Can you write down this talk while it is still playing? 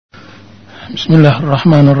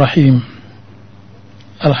Bismillahirrahmanirrahim.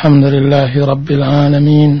 Alhamdulillahi Rabbil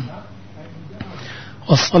Alamin.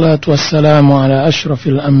 Wassalatu wassalamu ala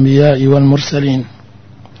ashrafil anbiya'i wal mursalin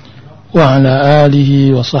wa ala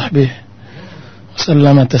alihi wa sahbihi wa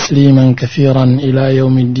sallama tasliman katsiran ila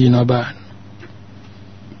yaumiddin wa ba'd.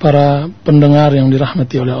 Para pendengar yang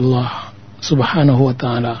dirahmati oleh Allah Subhanahu wa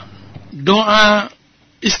ta'ala, doa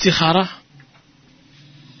istikharah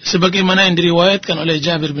sebagaimana yang diriwayatkan oleh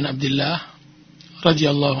Jabir bin Abdullah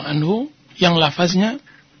radhiyallahu anhu, yang lafaznya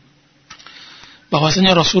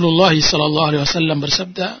bahwasanya Rasulullah sallallahu alaihi wasallam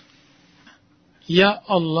bersabda, "Ya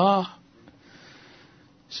Allah,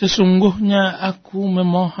 sesungguhnya aku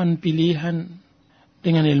memohon pilihan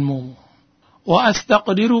dengan ilmu-Mu, wa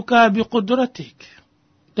astaqdiruka biqudratik,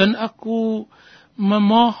 dan aku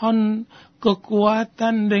memohon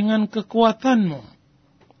kekuatan dengan kekuatan-Mu,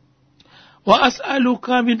 wa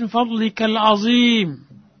as'aluka min fadlikal azim,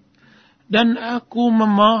 dan aku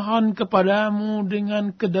memohon kepadamu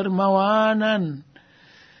dengan kedermawanan,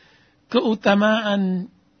 keutamaan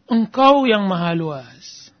Engkau yang maha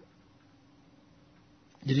luas."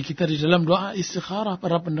 Jadi kita di dalam doa istikharah,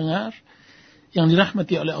 para pendengar yang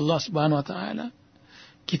dirahmati oleh Allah Subhanahu wa taala,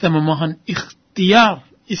 kita memohon ikhtiar,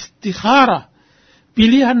 istikharah,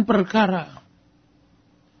 pilihan perkara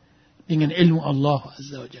dengan ilmu Allah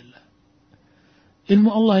Azza wa Jalla. Ilmu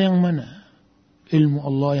Allah yang mana? Ilmu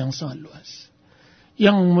Allah yang sangat luas,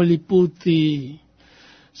 yang meliputi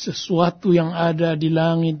sesuatu yang ada di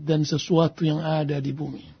langit dan sesuatu yang ada di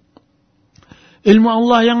bumi. Ilmu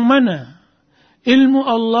Allah yang mana? Ilmu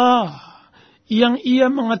Allah yang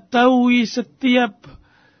Ia mengetahui setiap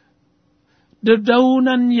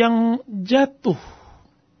dedaunan yang jatuh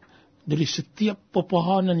dari setiap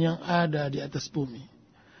pepohonan yang ada di atas bumi.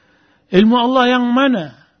 Ilmu Allah yang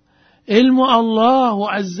mana? Ilmu Allah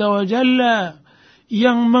Azza wa Jalla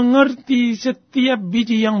yang mengerti setiap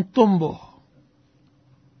biji yang tumbuh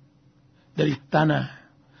dari tanah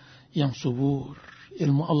yang subur.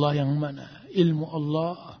 Ilmu Allah yang mana? Ilmu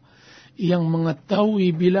Allah yang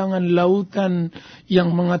mengetahui bilangan lautan,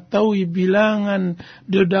 yang mengetahui bilangan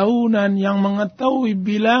dedaunan, yang mengetahui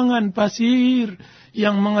bilangan pasir,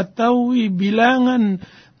 yang mengetahui bilangan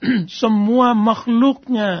semua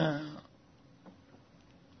makhluknya.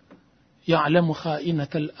 Ya'lamu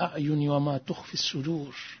kha'inatal a'yuni wa ma tukhfis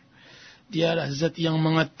sudur. Dialah zat yang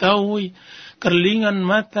mengetahui kerlingan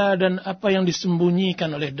mata dan apa yang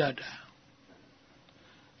disembunyikan oleh dada.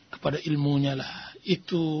 Kepada ilmunya lah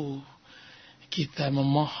itu kita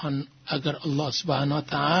memohon agar Allah Subhanahu wa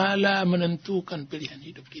taala menentukan pilihan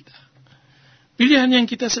hidup kita. Pilihan yang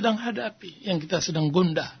kita sedang hadapi, yang kita sedang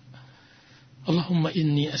gundah. Allahumma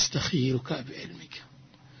inni astakhiruka bi'ilmika.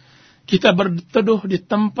 Kita berteduh di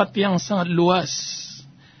tempat yang sangat luas.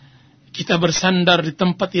 Kita bersandar di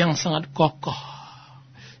tempat yang sangat kokoh,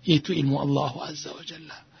 yaitu ilmu Allah Azza wa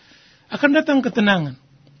Jalla. Akan datang ketenangan,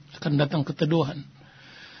 akan datang keteduhan,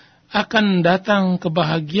 akan datang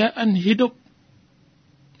kebahagiaan hidup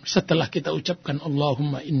setelah kita ucapkan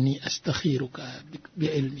Allahumma inni astakhiruka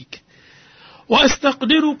bi'ilmik wa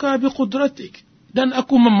astaqdiruka biqudratik, dan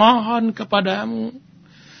aku memohon kepadamu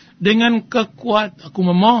dengan kekuatan, aku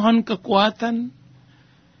memohon kekuatan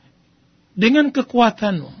dengan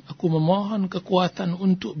kekuatanmu. Aku memohon kekuatan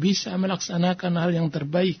untuk bisa melaksanakan hal yang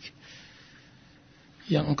terbaik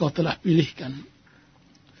yang Engkau telah pilihkan,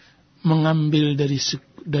 mengambil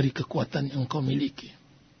dari kekuatan yang Engkau miliki.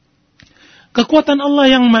 Kekuatan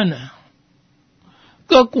Allah yang mana?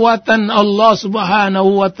 Kekuatan Allah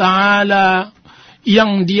Subhanahu wa taala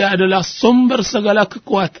yang Dia adalah sumber segala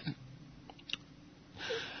kekuatan.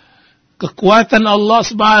 Kekuatan Allah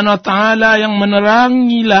Subhanahu wa taala yang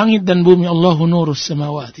menerangi langit dan bumi. Allahu nurus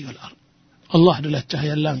samawati wal ard. Allah adalah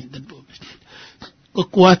cahaya langit dan bumi.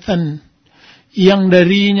 Kekuatan yang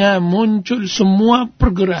darinya muncul semua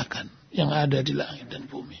pergerakan yang ada di langit dan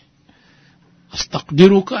bumi.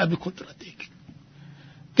 Astaqdiruka biqudratik.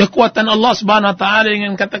 Kekuatan Allah Subhanahu wa taala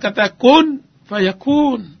dengan kata-kata kun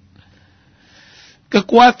fayakun.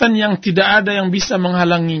 Kekuatan yang tidak ada yang bisa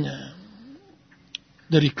menghalanginya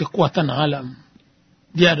dari kekuatan alam.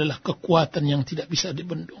 Dia adalah kekuatan yang tidak bisa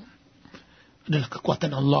dibendung. Adalah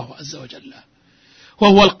kekuatan Allah Azza wa Jalla. Wa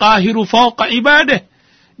huwal qahiru fawqa ibadah.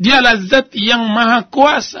 Dialah zat yang maha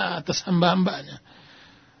kuasa atas hamba-hambanya.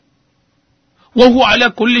 Wa huwa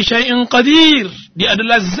ala kulli syai'in qadir. Dia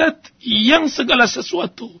adalah zat yang segala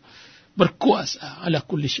sesuatu berkuasa. Ala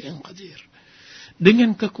kulli syai'in qadir.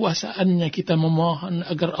 Dengan kekuasaannya kita memohon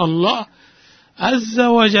agar Allah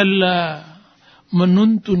Azza wa Jalla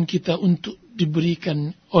menuntun kita untuk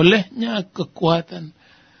diberikan olehnya kekuatan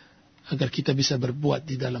agar kita bisa berbuat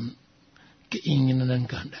di dalam keinginan dan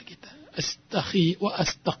kehendak kita. astakhi wa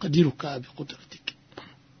astaqdiruka biqudratik.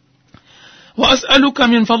 Wa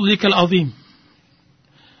as'aluka min fadlika al-azim.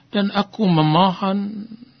 Dan aku memohon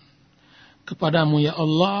kepadamu ya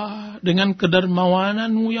Allah dengan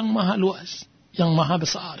kedermawananmu yang maha luas, yang maha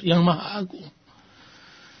besar, yang maha agung.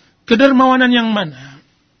 Kedermawanan yang mana?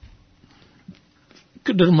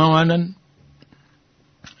 Kedermawanan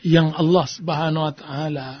yang Allah Subhanahu wa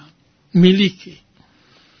taala miliki.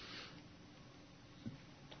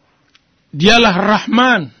 Dialah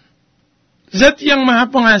Rahman, Zat yang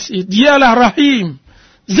maha pengasih. Dialah Rahim,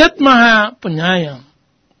 Zat maha penyayang.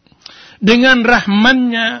 Dengan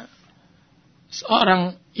rahmannya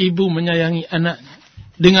seorang ibu menyayangi anaknya.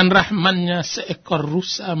 Dengan rahmannya seekor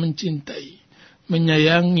rusa mencintai,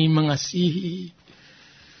 menyayangi, mengasihi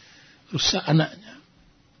rusa anaknya.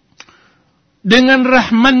 Dengan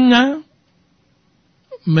rahmannya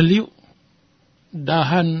meliuk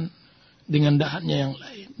dahan dengan dahannya yang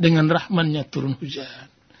lain. Dengan rahmannya turun hujan.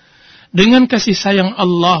 Dengan kasih sayang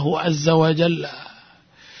Allah Azza wa Jalla,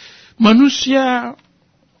 manusia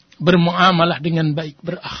bermuamalah dengan baik,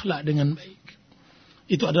 berakhlak dengan baik.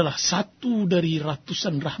 Itu adalah satu dari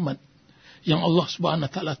ratusan rahmat yang Allah Subhanahu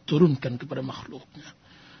wa taala turunkan kepada makhluknya.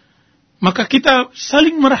 Maka kita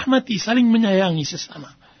saling merahmati, saling menyayangi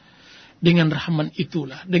sesama. Dengan rahmat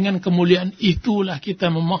itulah, dengan kemuliaan itulah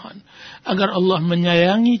kita memohon agar Allah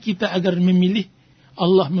menyayangi kita, agar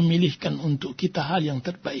Allah memilihkan untuk kita hal yang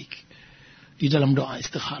terbaik di dalam doa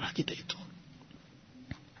istikharah kita itu.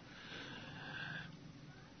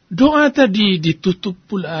 Doa tadi ditutup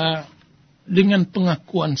pula dengan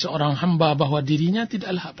pengakuan seorang hamba bahwa dirinya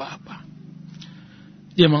tidaklah apa-apa.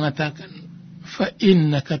 Dia mengatakan, fa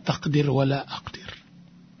innaka taqdir wa la aqdir.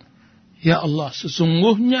 Ya Allah,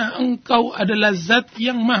 sesungguhnya Engkau adalah Zat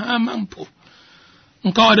yang maha mampu.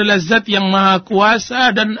 Engkau adalah Zat yang maha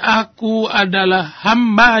kuasa dan aku adalah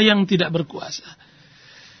hamba yang tidak berkuasa.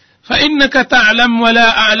 Fa innaka ta'lam wa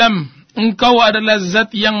la a'lam. Engkau adalah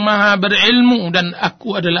Zat yang maha berilmu dan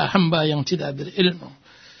aku adalah hamba yang tidak berilmu.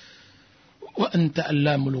 Wa anta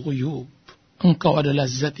allamul ghuyub. Engkau adalah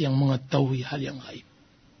Zat yang mengetahui hal yang gaib.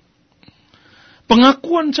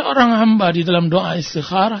 Pengakuan seorang hamba di dalam doa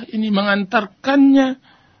istikharah ini mengantarkannya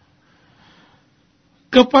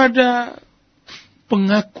kepada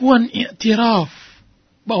pengakuan i'tiraf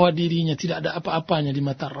bahwa dirinya tidak ada apa-apanya di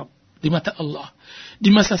mata Rabb, di mata Allah,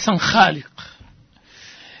 di mata Sang Khaliq.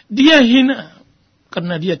 Dia hina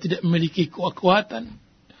karena dia tidak memiliki kekuatan,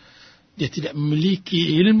 dia tidak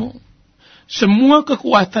memiliki ilmu. Semua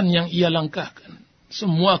kekuatan yang ia langkahkan,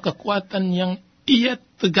 semua kekuatan yang ia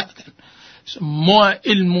tegakkan, semua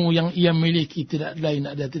ilmu yang ia miliki tidak lain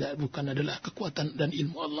bukan adalah kekuatan dan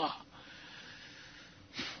ilmu Allah.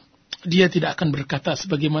 Dia tidak akan berkata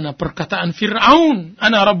sebagaimana perkataan Fir'aun,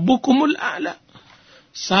 ana rabbukumul a'la.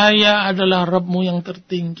 Saya adalah Rabbmu yang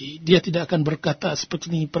tertinggi. Dia tidak akan berkata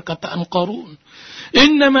seperti perkataan Qarun,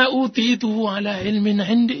 innama utituhu ala ilmin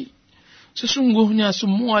indi. Sesungguhnya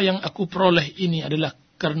semua yang aku peroleh ini adalah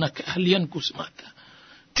karena keahlianku semata.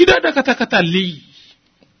 Tidak ada kata-kata li.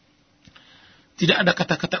 Tidak ada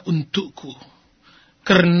kata-kata untukku,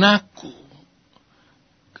 karenaku,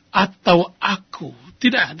 atau aku.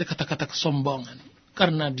 Tidak ada kata-kata kesombongan.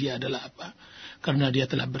 Karena dia adalah apa? Karena dia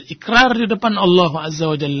telah berikrar di depan Allah Azza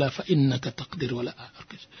wa Jalla, fa innaka taqdir wa la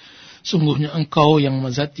aqdir. Sungguhnya engkau yang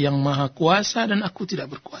Zat yang maha kuasa dan aku tidak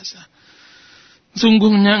berkuasa.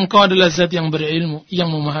 Sungguhnya engkau adalah Zat yang berilmu, yang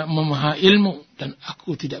maha ilmu dan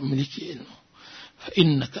aku tidak memiliki ilmu. Fa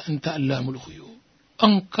innaka anta allamul ghuyub.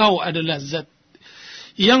 Engkau adalah Zat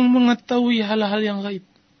yang mengetahui hal-hal yang gaib.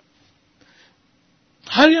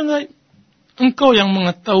 Hal yang gaib. Engkau yang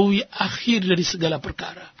mengetahui akhir dari segala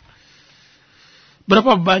perkara.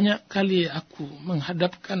 Berapa banyak kali aku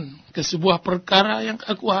menghadapkan ke sebuah perkara yang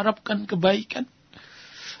aku harapkan kebaikan.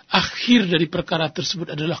 Akhir dari perkara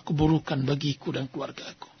tersebut adalah keburukan bagiku dan keluarga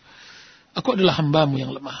aku. Aku adalah hambamu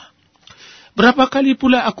yang lemah. Berapa kali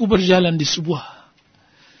pula aku berjalan di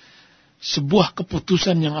sebuah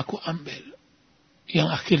keputusan yang aku ambil. Yang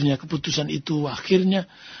akhirnya keputusan itu akhirnya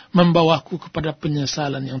membawaku kepada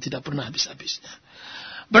penyesalan yang tidak pernah habis-habisnya.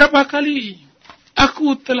 Berapa kali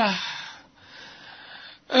aku telah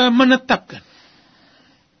menetapkan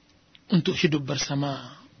untuk hidup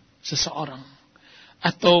bersama seseorang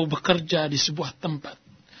atau bekerja di sebuah tempat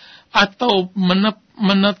atau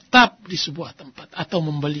menetap di sebuah tempat atau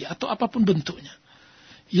membeli atau apapun bentuknya,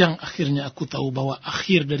 yang akhirnya aku tahu bahwa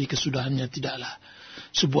akhir dari kesudahannya tidaklah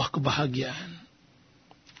sebuah kebahagiaan.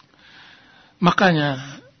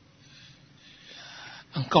 Makanya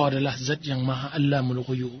engkau adalah Zat yang maha allamul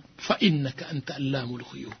ghuyub, fa innaka anta allamul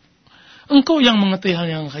ghuyub. Engkau yang mengetahui hal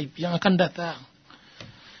yang gaib yang akan datang.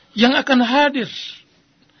 yang akan hadir.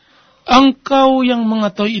 Engkau yang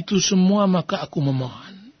mengetahui itu semua, maka aku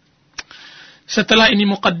memohon. Setelah ini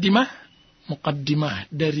muqaddimah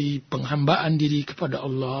dari penghambaan diri kepada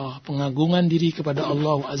Allah, pengagungan diri kepada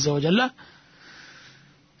Allah Azza wa Jalla,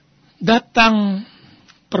 datang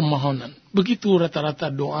permohonan. Begitu rata-rata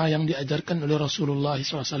doa yang diajarkan oleh Rasulullah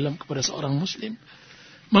SAW kepada seorang muslim.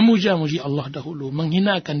 Memuja-muji Allah dahulu,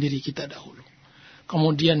 menghinakan diri kita dahulu.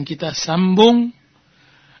 Kemudian kita sambung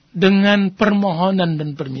dengan permohonan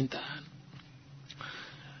dan permintaan.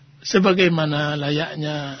 Sebagaimana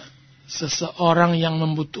layaknya seseorang yang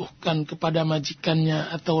membutuhkan kepada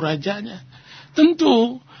majikannya atau rajanya,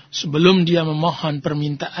 tentu sebelum dia memohon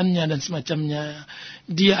permintaannya dan semacamnya,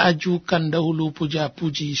 dia ajukan dahulu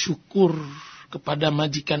puja-puji syukur kepada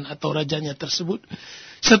majikan atau rajanya tersebut.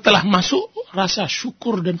 Setelah masuk rasa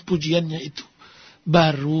syukur dan pujiannya itu,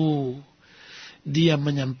 baru dia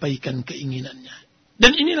menyampaikan keinginannya.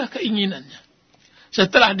 Dan inilah keinginannya.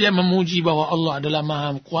 Setelah dia memuji bahwa Allah adalah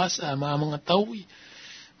Maha Kuasa, Maha Mengetahui,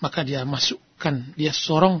 maka dia masukkan, dia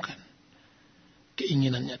sorongkan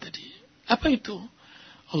keinginannya tadi. Apa itu?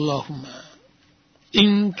 Allahumma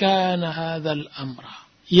in kana hadzal amra,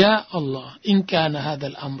 ya Allah, in kana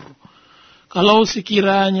hadzal amru, kalau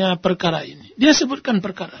sekiranya perkara ini, dia sebutkan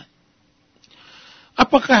perkara.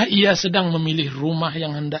 Apakah ia sedang memilih rumah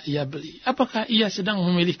yang hendak ia beli? Apakah ia sedang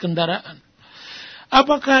memilih kendaraan?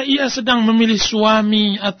 Apakah ia sedang memilih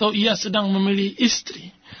suami atau ia sedang memilih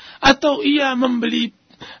istri? Atau ia membeli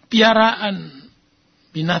piaraan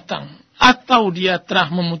binatang? Atau dia telah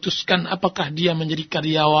memutuskan apakah dia menjadi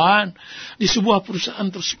karyawan di sebuah perusahaan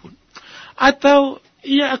tersebut? Atau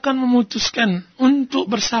ia akan memutuskan untuk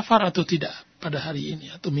bersafar atau tidak pada hari ini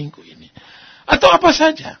atau minggu ini? Atau apa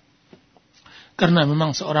saja? Karena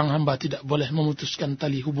memang seorang hamba tidak boleh memutuskan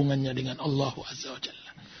tali hubungannya dengan Allah Azza wa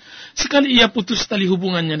Jalla. Sekali ia putus tali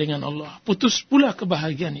hubungannya dengan Allah, putus pula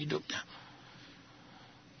kebahagiaan hidupnya.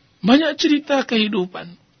 Banyak cerita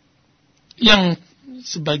kehidupan yang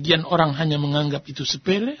sebagian orang hanya menganggap itu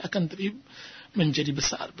sepele, akan menjadi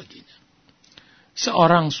besar baginya.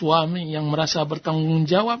 Seorang suami yang merasa bertanggung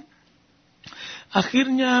jawab,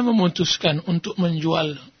 akhirnya memutuskan untuk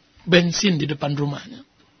menjual bensin di depan rumahnya.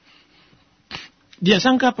 Dia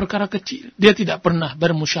sangka perkara kecil, dia tidak pernah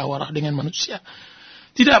bermusyawarah dengan manusia,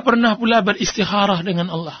 tidak pernah pula beristikharah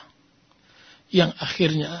dengan Allah. Yang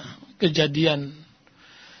akhirnya kejadian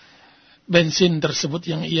bensin tersebut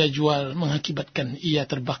yang ia jual mengakibatkan ia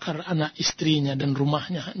terbakar, anak istrinya dan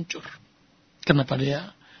rumahnya hancur. Kenapa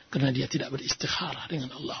dia? Karena dia tidak beristikharah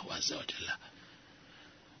dengan Allah Azza wa Jalla.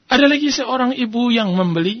 Ada lagi seorang ibu yang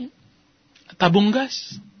membeli tabung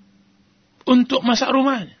gas untuk masak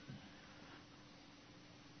rumahnya.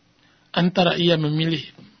 Antara ia memilih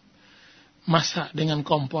masak dengan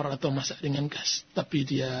kompor atau masak dengan gas, tapi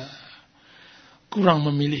dia kurang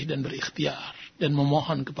memilih dan berikhtiar dan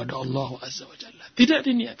memohon kepada Allah Azza wa Jalla. Tidak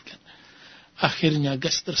diniatkan. Akhirnya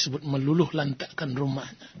gas tersebut meluluh lantakkan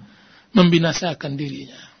rumahnya, membinasakan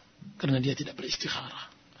dirinya karena dia tidak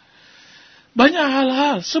beristikharah. Banyak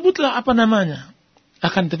hal-hal, sebutlah apa namanya.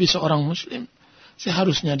 Akan tapi seorang muslim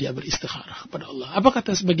seharusnya dia beristikharah kepada Allah. Apa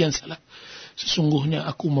kata sebagian salaf? Sesungguhnya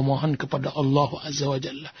aku memohon kepada Allah Azza wa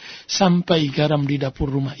Jalla sampai garam di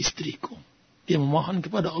dapur rumah istriku. Dia memohon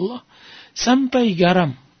kepada Allah sampai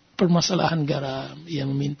garam, permasalahan garam, ia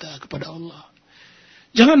meminta kepada Allah.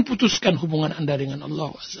 Jangan putuskan hubungan Anda dengan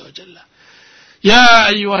Allah Azza wa Jalla.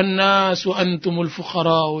 Ya ayyuhan nasu antumul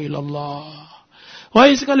fuqara'u ila Allah.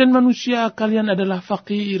 Wahai sekalian manusia, kalian adalah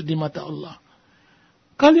fakir di mata Allah.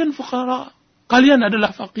 Kalian fuqara, kalian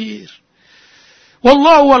adalah fakir.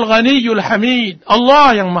 Wallahu wal ghaniyyul hamid.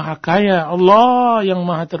 Allah yang maha kaya, Allah yang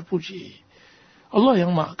maha terpuji. Allah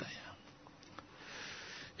yang maha kaya.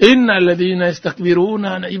 Innal ladzina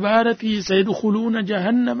yastakbiruna an ibadati sayadkhuluna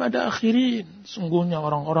jahannam dakhirin. Sungguhnya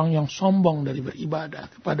orang-orang yang sombong dari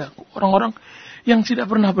beribadah kepadaku, orang-orang yang tidak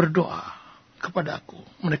pernah berdoa kepadaku,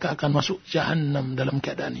 mereka akan masuk jahannam dalam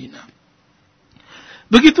keadaan hina.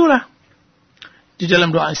 Begitulah di dalam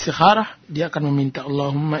doa istikharah, dia akan meminta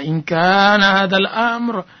Allahumma in kana hadzal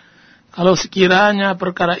amr, kalau sekiranya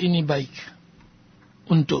perkara ini baik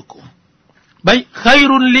untukku, baik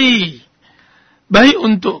khairun li, baik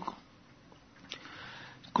untukku.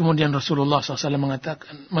 Kemudian Rasulullah SAW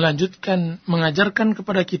mengajarkan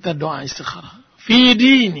kepada kita doa istikharah. Fi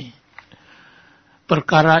dini,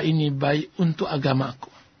 perkara ini baik untuk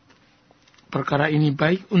agamaku. Perkara ini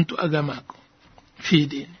baik untuk agamaku. Fi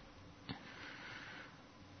dini.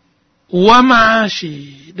 Wa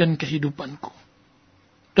ma'ashi, dan kehidupanku.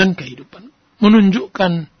 Dan kehidupan.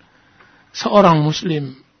 Menunjukkan seorang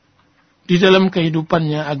muslim di dalam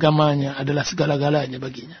kehidupannya, agamanya adalah segala-galanya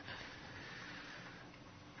baginya.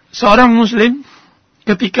 Seorang muslim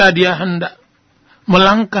ketika dia hendak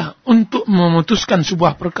melangkah untuk memutuskan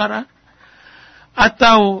sebuah perkara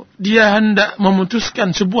atau dia hendak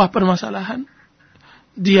memutuskan sebuah permasalahan,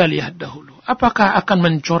 dia lihat dahulu apakah akan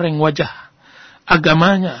mencoreng wajah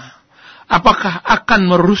agamanya, apakah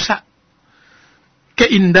akan merusak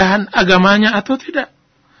keindahan agamanya atau tidak.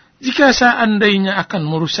 Jika seandainya akan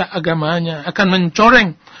merusak agamanya, akan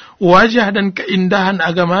mencoreng wajah dan keindahan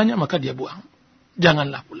agamanya, maka dia buang.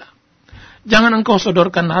 Janganlah pula. Jangan engkau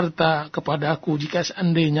sodorkan harta kepadaku jika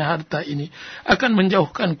seandainya harta ini akan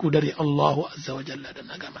menjauhkanku dari Allah Azza wa Jalla dan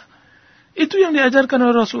agama. Itu yang diajarkan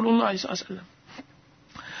oleh Rasulullah SAW.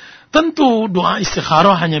 Tentu doa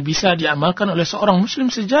istikharah hanya bisa diamalkan oleh seorang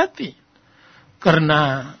muslim sejati.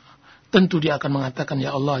 Karena tentu dia akan mengatakan,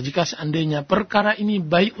 ya Allah, jika seandainya perkara ini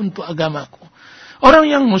baik untuk agamaku. Orang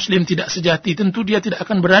yang muslim tidak sejati, tentu dia tidak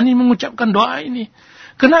akan berani mengucapkan doa ini.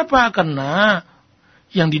 Kenapa? Karena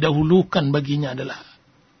yang didahulukan baginya adalah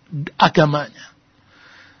agamanya.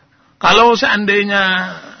 Kalau seandainya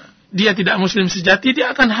dia tidak muslim sejati,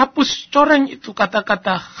 dia akan hapus coreng itu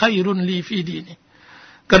kata-kata khairun li fi dini.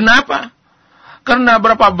 Kenapa? Karena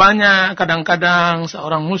berapa banyak kadang-kadang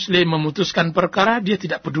seorang muslim memutuskan perkara, dia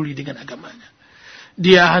tidak peduli dengan agamanya.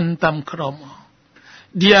 Dia hantam kromo.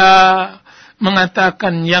 Dia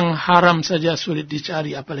mengatakan yang haram saja sulit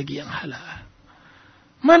dicari, apalagi yang halal.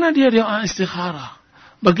 Mana dia doa istikharah?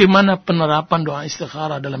 Bagaimana penerapan doa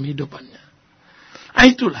istikharah dalam hidupannya?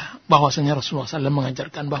 Itulah bahwasanya Rasulullah SAW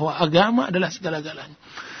mengajarkan bahwa agama adalah segala-galanya.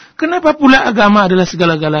 Kenapa pula agama adalah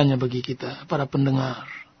segala-galanya bagi kita, para pendengar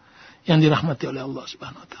yang dirahmati oleh Allah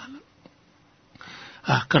Subhanahu wa taala?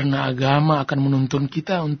 Karena agama akan menuntun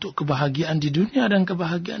kita untuk kebahagiaan di dunia dan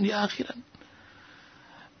kebahagiaan di akhirat.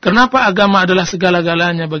 Kenapa agama adalah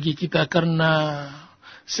segala-galanya bagi kita? Karena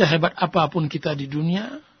sehebat apapun kita di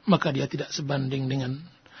dunia, maka dia tidak sebanding dengan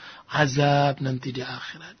azab nanti di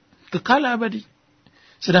akhirat. Kekal abadi.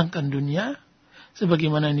 Sedangkan dunia,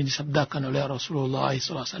 sebagaimana ini disabdakan oleh Rasulullah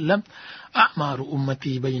SAW, a'maru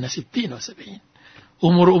ummati baina 60 wa 70.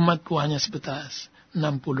 Umur umatku hanya sebatas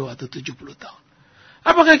 60 atau 70 tahun.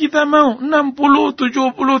 Apakah kita mau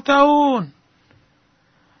 60-70 tahun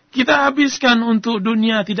kita habiskan untuk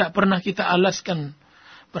dunia, tidak pernah kita alaskan,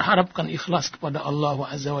 berharapkan ikhlas kepada Allah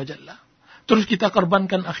Azza wa Jalla, terus kita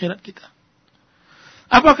korbankan akhirat kita?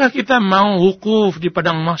 Apakah kita mau wukuf di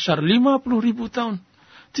padang mahsyar 50.000 tahun?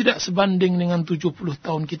 Tidak sebanding dengan 70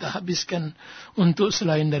 tahun kita habiskan untuk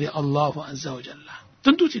selain dari Allah Azza wa Jalla.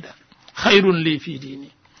 Tentu tidak. Khairun li fi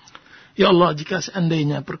dini. Ya Allah, jika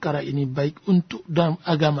seandainya perkara ini baik untuk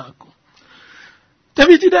agamaku.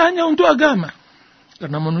 Tapi tidak hanya untuk agama.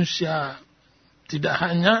 Karena manusia tidak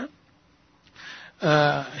hanya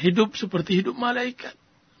hidup seperti hidup malaikat.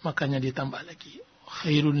 Makanya ditambah lagi.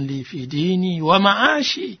 Khairun li fi dini wa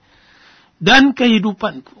ma'ashi. Dan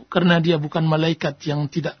kehidupanku. Karena dia bukan malaikat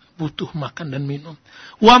yang tidak butuh makan dan minum.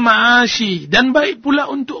 Wa ma'ashi. Dan baik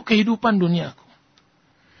pula untuk kehidupan duniaku.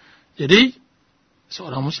 Jadi,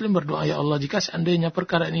 seorang muslim berdoa, ya Allah, jika seandainya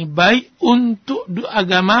perkara ini baik untuk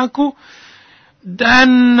agamaku dan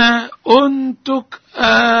untuk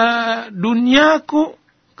duniaku,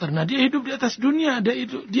 karena dia hidup di atas dunia,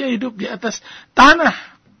 dia hidup di atas tanah.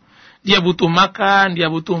 Dia butuh makan, dia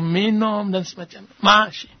butuh minum, dan semacamnya.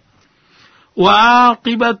 Masya. Wa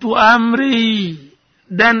aqibatu amri,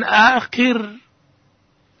 dan akhir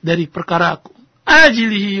dari perkaraku.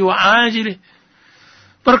 Ajilihi wa ajilih.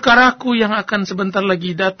 Perkaraku yang akan sebentar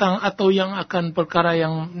lagi datang atau yang akan perkara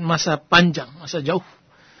yang masa panjang, masa jauh.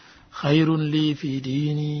 Khairun li fi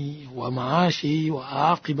dini wa ma'ashi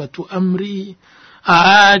wa aqibatu amri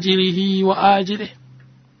ajilihi wa ajilih.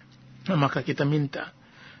 Maka kita minta,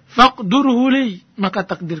 faqdurhu li, maka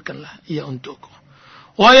takdirkanlah ia untukku.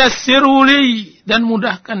 Wa yassirhu li, dan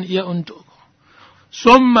mudahkan ia untukku.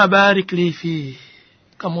 Summa barik li fi,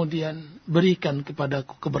 kemudian berikan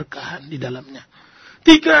kepadaku keberkahan di dalamnya.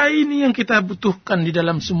 3 ini yang kita butuhkan di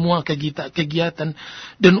dalam semua kegiatan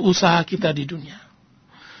dan usaha kita di dunia.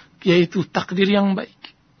 Yaitu takdir yang baik,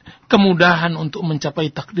 kemudahan untuk mencapai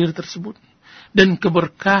takdir tersebut, dan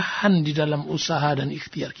keberkahan di dalam usaha dan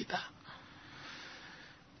ikhtiar kita.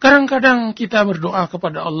 Kadang-kadang kita berdoa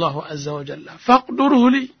kepada Allah Azza wa Jalla,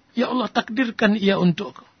 faqdurhu li, ya Allah, takdirkan ia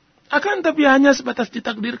untukku. Akan tapi hanya sebatas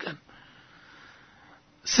ditakdirkan.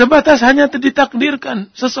 Sebatas hanya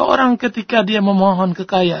ditakdirkan seseorang ketika dia memohon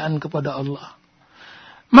kekayaan kepada Allah.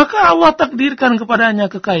 Maka Allah takdirkan kepadanya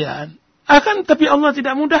kekayaan. Akan tapi Allah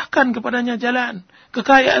tidak mudahkan kepadanya jalan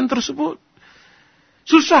kekayaan tersebut.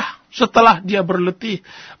 Susah setelah dia berletih,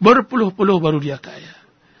 berpuluh-puluh baru dia kaya.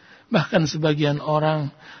 Bahkan sebagian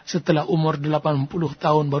orang setelah umur 80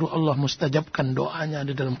 tahun baru Allah mustajabkan doanya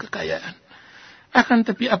di dalam kekayaan. Akan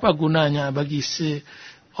tapi apa gunanya bagi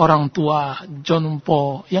orang tua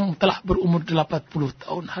jompo yang telah berumur 80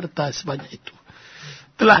 tahun harta sebanyak itu.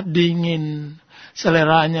 Telah dingin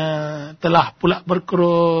seleranya, telah pula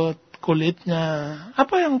berkerut kulitnya.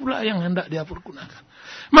 Apa yang pula yang hendak dia pergunakan?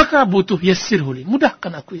 Maka butuh yassirhuli,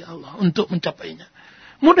 mudahkan aku ya Allah untuk mencapainya.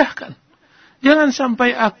 Mudahkan. Jangan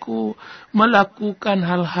sampai aku melakukan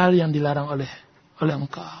hal-hal yang dilarang oleh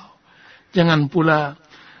Engkau. Jangan pula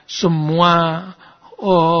semua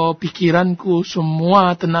pikiranku,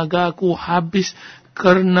 semua tenagaku habis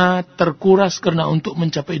karena terkuras karena untuk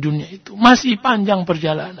mencapai dunia itu. Masih panjang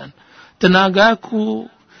perjalanan. Tenagaku,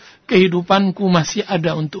 kehidupanku masih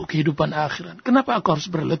ada untuk kehidupan akhirat. Kenapa aku harus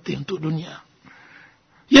berletih untuk dunia?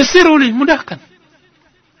 Yassiruli, mudahkan.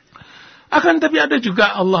 Akan tapi ada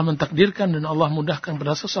juga Allah mentakdirkan dan Allah mudahkan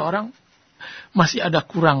pada seseorang. Masih ada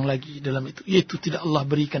kurang lagi dalam itu. Yaitu tidak Allah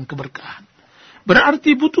berikan keberkahan.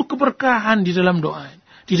 Berarti butuh keberkahan di dalam doa,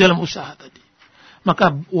 di dalam usaha tadi.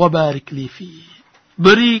 Maka wabarik li fi.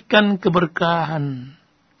 Berikan keberkahan.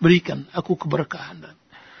 Berikan aku keberkahan.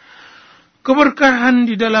 Keberkahan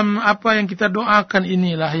di dalam apa yang kita doakan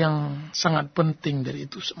inilah yang sangat penting dari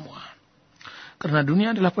itu semua. Karena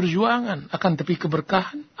dunia adalah perjuangan. Akan tapi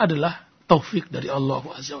keberkahan adalah taufik dari Allah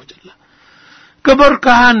Azza wa Jalla.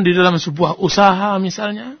 Keberkahan di dalam sebuah usaha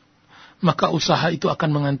misalnya, maka usaha itu akan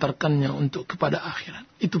mengantarkannya untuk kepada akhirat.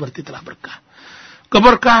 Itu berarti telah berkah.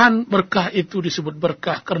 Keberkahan, berkah itu disebut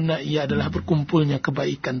berkah karena ia adalah berkumpulnya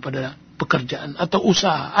kebaikan pada pekerjaan atau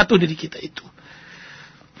usaha atau diri kita itu.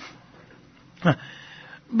 Nah,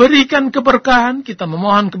 berikan keberkahan, kita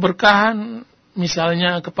memohon keberkahan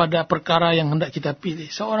misalnya kepada perkara yang hendak kita pilih.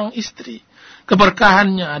 Seorang istri,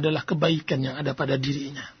 keberkahannya adalah kebaikan yang ada pada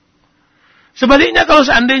dirinya. Sebaliknya kalau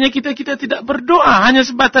seandainya kita tidak berdoa, hanya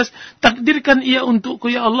sebatas takdirkan ia untukku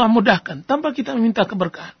ya Allah mudahkan, tanpa kita meminta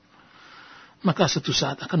keberkahan, maka suatu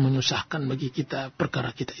saat akan menyusahkan bagi kita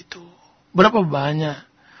perkara kita itu. Berapa banyak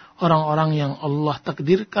orang-orang yang Allah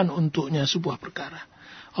takdirkan untuknya sebuah perkara.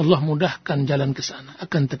 Allah mudahkan jalan ke sana,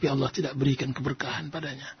 akan tapi Allah tidak berikan keberkahan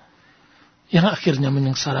padanya. Yang akhirnya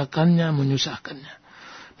menyengsarakannya, menyusahkannya.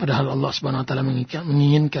 Padahal Allah Subhanahu wa taala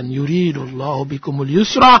menginginkan yuridullahu bikumul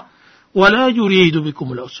yusra wa la yuridu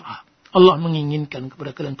bikumul usra. Allah menginginkan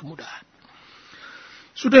kepada kalian kemudahan.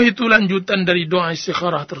 Sudah itu lanjutan dari doa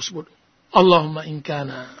istikharah tersebut. Allahumma in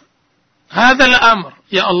kana hadzal amr,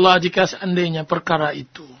 ya Allah jika seandainya perkara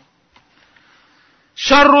itu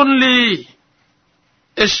syarrun li,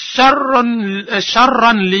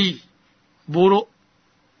 syarran li, buruk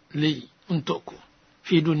li untukku,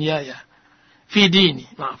 fi dunyaya, fi dini,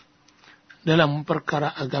 maaf, dalam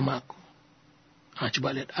perkara agamaku.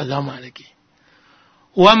 Coba lihat agama lagi.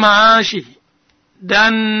 Wa ma'ashi,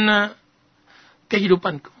 dan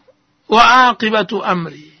kehidupanku. Wa aqibatu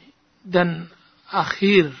amri, dan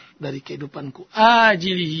akhir dari kehidupanku.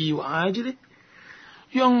 Ajilihi wa ajilih,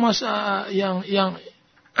 yang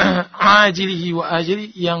ajilihi wa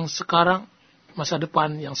ajili, yang sekarang, masa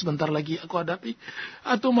depan yang sebentar lagi aku hadapi,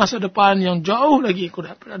 atau masa depan yang jauh lagi aku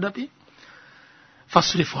hadapi.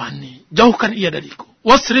 Fasrif anni, jauhkan ia dariku.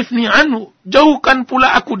 Wasrifni anhu, jauhkan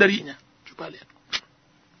pula aku darinya. Coba lihat.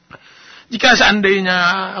 Jika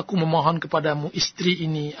seandainya aku memohon kepadamu, istri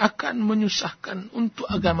ini akan menyusahkan untuk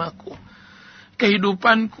agamaku,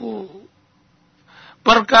 kehidupanku,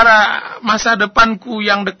 perkara masa depanku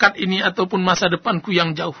yang dekat ini ataupun masa depanku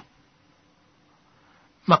yang jauh,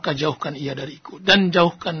 maka jauhkan ia dariku dan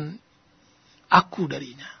jauhkan aku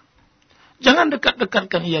darinya. Jangan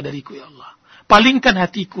dekat-dekatkan ia dariku ya Allah. Palingkan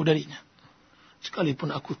hatiku darinya. Sekalipun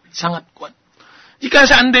aku sangat kuat. Jika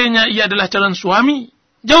seandainya ia adalah calon suami,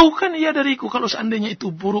 jauhkan ia dariku kalau seandainya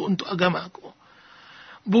itu buruk untuk agamaku,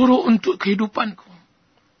 buruk untuk kehidupanku.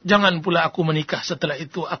 Jangan pula aku menikah setelah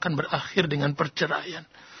itu akan berakhir dengan perceraian,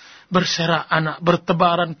 berserak anak,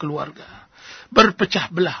 bertebaran keluarga, berpecah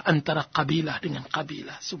belah antara kabilah dengan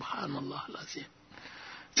kabilah. Subhanallah lazim.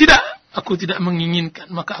 Tidak, aku tidak menginginkan,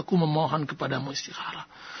 maka aku memohon kepadamu istikharah.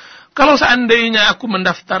 Kalau seandainya aku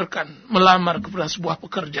mendaftarkan, melamar kepada sebuah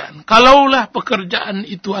pekerjaan, kalaulah pekerjaan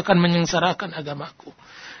itu akan menyengsarakan agamaku,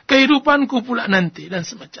 kehidupanku pula nanti dan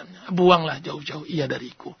semacamnya, buanglah jauh-jauh ia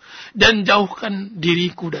dariku dan jauhkan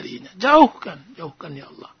diriku darinya. Jauhkan ya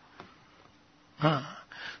Allah.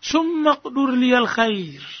 Summa qdur liyal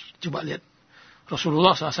khair. Coba lihat.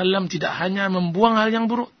 Rasulullah SAW tidak hanya membuang hal yang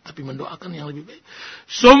buruk, tapi mendoakan yang lebih baik.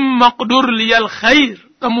 Summa qdur liyal khair.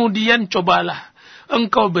 Kemudian cobalah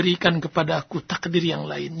engkau berikan kepadaku takdir yang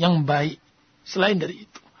lain, yang baik, selain dari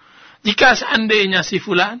itu. Jika seandainya si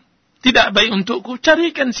fulan, tidak baik untukku,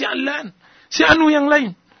 carikan si Alan, si Anu yang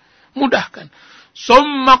lain. Mudahkan.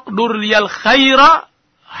 Summaqdur liyal khaira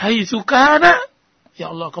haitsu kana. Ya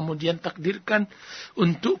Allah, kemudian takdirkan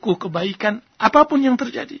untukku kebaikan apapun yang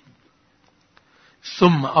terjadi.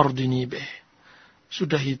 Summa ardini bih.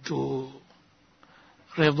 Sudah itu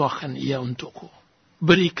redhakan ia untukku.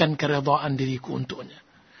 Berikan keredaan diriku untuknya.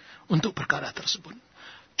 Untuk perkara tersebut.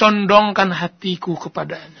 Condongkan hatiku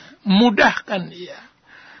kepadanya. Mudahkan ia.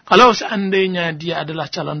 Kalau seandainya dia adalah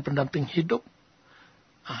calon pendamping hidup,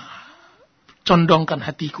 condongkan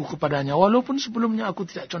hatiku kepadanya. Walaupun sebelumnya aku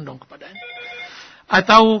tidak condong kepadanya.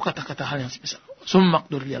 Atau kata-kata hal yang semisal.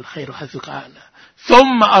 Summaqdur liyal khairu haitsu kana.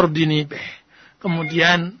 Summa ardini bih.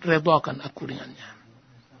 Kemudian redhakan aku dengannya.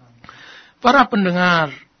 Para pendengar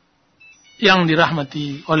yang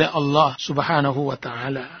dirahmati oleh Allah Subhanahu wa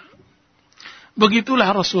taala. Begitulah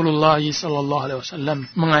Rasulullah sallallahu alaihi wasallam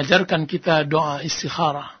mengajarkan kita doa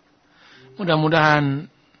istikharah. Mudah-mudahan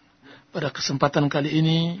pada kesempatan kali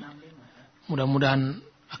ini mudah-mudahan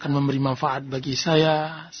akan memberi manfaat bagi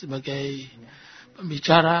saya sebagai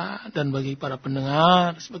pembicara dan bagi para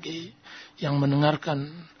pendengar sebagai yang mendengarkan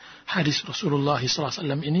hadis Rasulullah sallallahu alaihi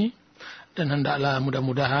wasallam ini, dan hendaklah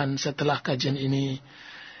mudah-mudahan setelah kajian ini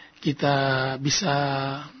kita bisa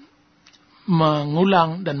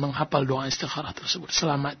mengulang dan menghafal doa istikharah tersebut.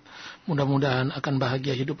 Selamat, mudah-mudahan akan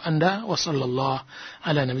bahagia hidup Anda. Wassallallahu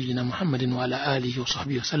ala nabiyyina Muhammadin wa ala alihi wa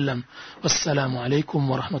sahbihi wasallam. Wassalamualaikum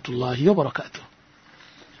warahmatullahi wabarakatuh.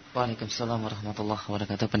 Waalaikumsalam warahmatullahi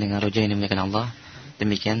wabarakatuh. Pendengar Roja yang dimuliakan Allah,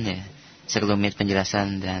 demikian ya sekelumit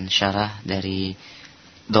penjelasan dan syarah dari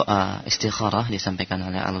doa istikharah disampaikan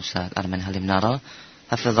oleh Al-Ustaz Arman Halim Nara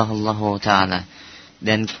hafizahullahu ta'ala.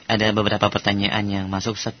 Dan ada beberapa pertanyaan yang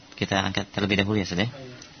masuk, Ustaz. Kita angkat terlebih dahulu ya, Ustaz.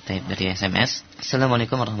 Taib dari SMS.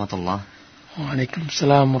 Assalamualaikum warahmatullahi wabarakatuh.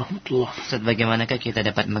 Waalaikumsalam warahmatullahi wabarakatuh. Ustaz, bagaimanakah kita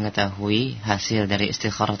dapat mengetahui hasil dari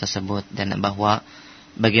istikharah tersebut, dan bahwa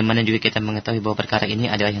bagaimana juga kita mengetahui bahwa perkara ini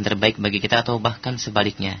adalah yang terbaik bagi kita atau bahkan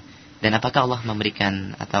sebaliknya? Dan apakah Allah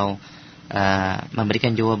memberikan atau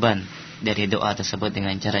memberikan jawaban dari doa tersebut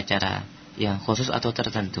dengan cara-cara yang khusus atau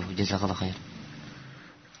tertentu? Jazakallahu khair.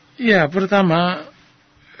 Ya, pertama,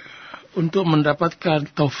 untuk mendapatkan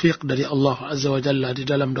taufik dari Allah Azza wa Jalla di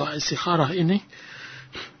dalam doa istikharah ini,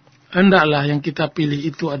 hendaklah yang kita pilih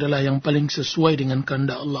itu adalah yang paling sesuai dengan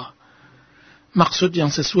kehendak Allah. Maksud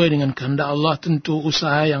yang sesuai dengan kehendak Allah, tentu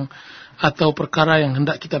usaha yang atau perkara yang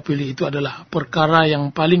hendak kita pilih itu adalah perkara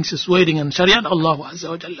yang paling sesuai dengan syariat Allah Azza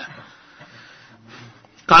wa Jalla.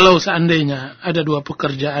 Kalau seandainya ada dua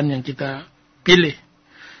pekerjaan yang kita pilih,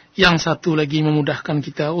 yang satu lagi memudahkan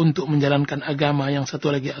kita untuk menjalankan agama, yang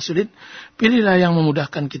satu lagi sulit, pilihlah yang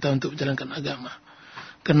memudahkan kita untuk menjalankan agama.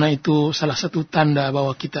 Karena itu salah satu tanda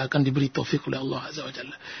bahwa kita akan diberi taufik oleh Allah Azza wa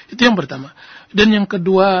Jalla. Itu yang pertama. Dan yang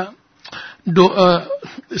kedua,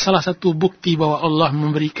 salah satu bukti bahwa Allah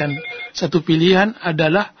memberikan satu pilihan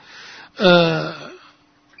adalah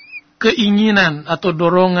keinginan atau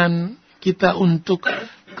dorongan kita untuk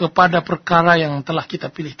kepada perkara yang telah kita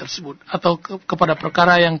pilih tersebut, atau kepada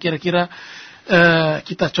perkara yang kira-kira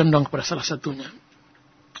kita condong kepada salah satunya.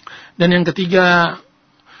 Dan yang ketiga,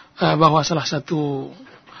 bahwa salah satu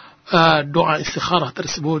doa istikharah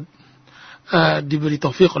tersebut diberi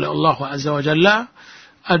taufik oleh Allah Azza wa Jalla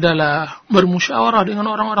adalah bermusyawarah dengan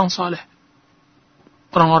orang-orang saleh,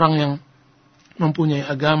 orang-orang yang mempunyai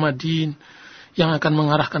agama, din, yang akan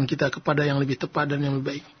mengarahkan kita kepada yang lebih tepat dan yang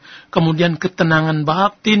lebih baik. Kemudian ketenangan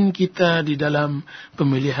batin kita di dalam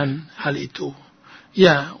pemilihan hal itu.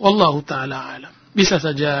 Ya, wallahu ta'ala alam. Bisa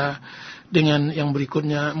saja dengan yang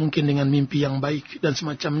berikutnya, mungkin dengan mimpi yang baik dan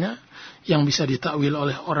semacamnya, yang bisa ditakwil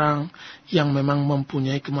oleh orang yang memang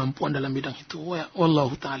mempunyai kemampuan dalam bidang itu. Ya,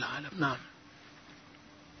 wallahu ta'ala alam. Nah.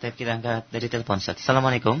 Kita angkat dari telepon, Ustaz.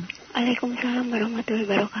 Assalamualaikum. Waalaikumsalam warahmatullahi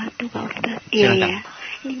wabarakatuh, Pak Ustaz. Iya ya.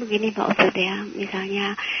 Ini begini Pak Ustaz ya,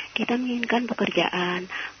 misalnya kita menginginkan pekerjaan,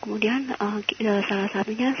 kemudian salah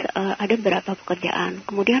satunya ada beberapa pekerjaan,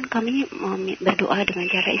 kemudian kami berdoa dengan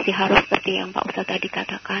cara istikharah seperti yang Pak Ustaz tadi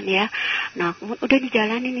katakan ya. Nah, udah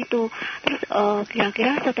dijalanin itu, terus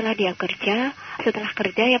kira-kira setelah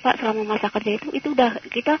kerja ya Pak, selama masa kerja itu udah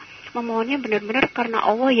kita memohonnya benar-benar karena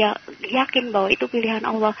Allah ya, yakin bahwa itu pilihan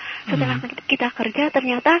Allah. Setelah kita kerja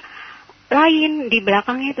ternyata lain di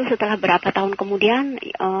belakangnya itu, setelah berapa tahun kemudian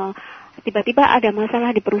tiba-tiba ada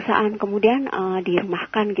masalah di perusahaan, kemudian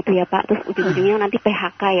dirumahkan gitu ya Pak, terus ujung-ujungnya nanti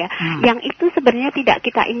PHK ya, yang itu sebenarnya tidak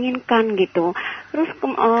kita inginkan gitu. Terus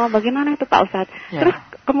bagaimana itu Pak Ustadz? Terus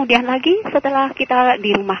kemudian lagi setelah kita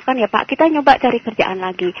dirumahkan ya Pak, kita nyoba cari kerjaan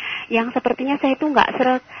lagi. Yang sepertinya saya itu nggak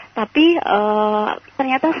seret, tapi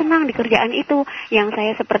ternyata senang di kerjaan itu. Yang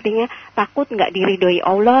saya sepertinya takut nggak diridhoi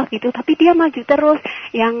Allah gitu, tapi dia maju terus.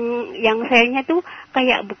 Yang sayanya tuh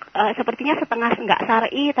kayak sepertinya setengah nggak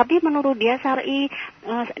syar'i, tapi menurut dia syar'i.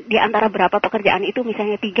 Di antara berapa pekerjaan itu,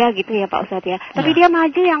 misalnya 3 gitu ya Pak Ustadz ya. Tapi dia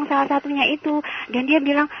maju yang salah satunya itu, dan dia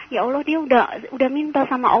bilang, ya Allah, dia udah minta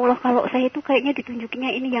sama Allah kalau saya itu kayaknya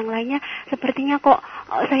ditunjukinya ini, yang lainnya sepertinya kok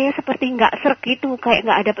saya seperti nggak serg gitu, kayak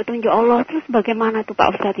nggak ada petunjuk Allah. Terus bagaimana tuh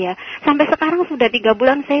Pak Ustadz ya? Sampai sekarang sudah 3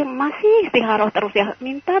 bulan saya masih istikharah terus ya,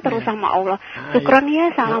 minta terus sama Allah. Syukran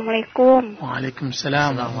ya. Assalamualaikum.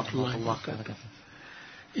 Waalaikumsalam warahmatullahi wabarakatuh.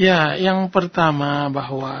 Ya, yang pertama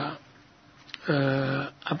bahwa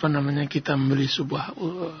kita membeli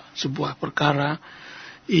sebuah perkara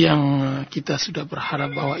yang kita sudah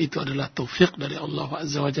berharap bahwa itu adalah taufik dari Allah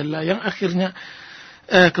Azza wa Jalla, yang akhirnya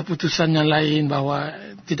keputusannya lain, bahwa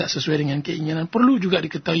tidak sesuai dengan keinginan. Perlu juga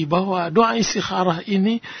diketahui bahwa doa istikharah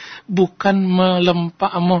ini bukan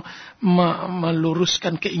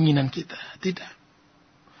meluruskan keinginan kita, tidak.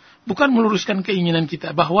 Bukan meluruskan keinginan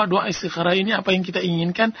kita, bahwa doa istikharah ini apa yang kita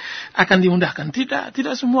inginkan akan dimudahkan.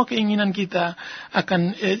 Tidak semua keinginan kita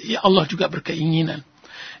akan, ya Allah juga berkeinginan.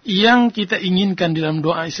 Yang kita inginkan dalam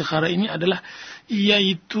doa istikharah ini adalah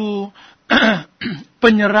yaitu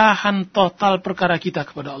penyerahan total perkara kita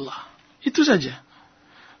kepada Allah. Itu saja.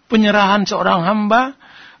 Penyerahan seorang hamba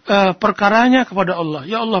perkaranya kepada Allah.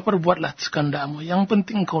 Ya Allah, perbuatlah kehendakmu, yang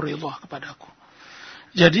penting Engkau ridha kepadaku.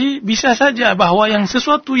 Jadi bisa saja bahwa yang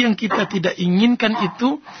sesuatu yang kita tidak inginkan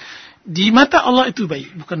itu di mata Allah itu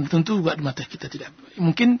baik, bukan tentu juga di mata kita tidak.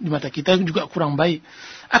 Mungkin di mata kita juga kurang baik.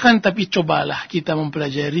 Akan tapi cobalah kita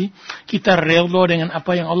mempelajari, kita rela dengan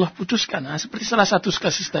apa yang Allah putuskan. Nah, seperti salah satu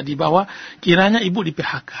kasus tadi, bahwa kiranya ibu di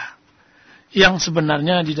PHK. Yang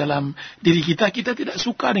sebenarnya di dalam diri kita tidak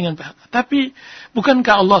suka dengan PHK. Tapi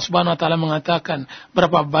bukankah Allah Subhanahu wa taala mengatakan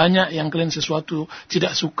berapa banyak yang kalian sesuatu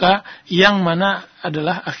tidak suka, yang mana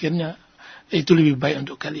adalah akhirnya itu lebih baik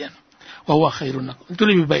untuk kalian. Wa huwa khairun lakum. Itu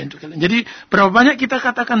lebih baik untuk kalian. Jadi berapa banyak kita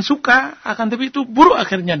katakan suka, akan tapi itu buruk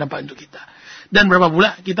akhirnya dampak untuk kita. Dan berapa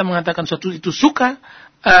pula kita mengatakan sesuatu itu suka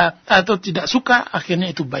atau tidak suka,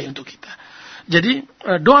 akhirnya itu baik untuk kita. Jadi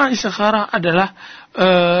doa istikharah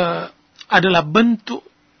adalah bentuk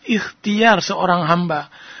ikhtiar seorang hamba,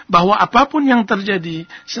 bahwa apapun yang terjadi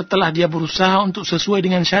setelah dia berusaha untuk sesuai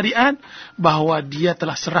dengan syariat, bahwa dia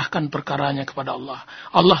telah serahkan perkaranya kepada Allah.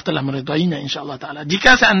 Allah telah meridainya insyaallah ta'ala.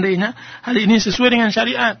 Jika seandainya hal ini sesuai dengan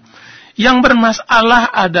syariat, yang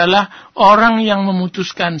bermasalah adalah orang yang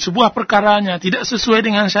memutuskan sebuah perkaranya tidak sesuai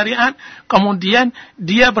dengan syariat, kemudian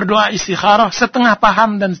dia berdoa istikharah setengah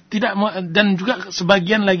paham dan juga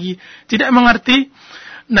sebagian lagi tidak mengerti.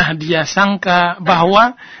 Nah, dia sangka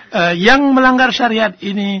bahwa yang melanggar syariat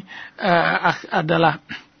ini adalah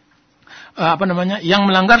yang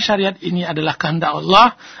melanggar syariat ini adalah kehendak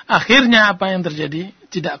Allah. Akhirnya apa yang terjadi?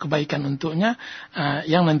 Tidak kebaikan untuknya,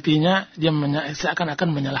 yang nantinya dia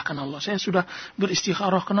seakan-akan menyalahkan Allah. Saya sudah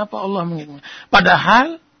beristikharah, kenapa Allah mengingatkan?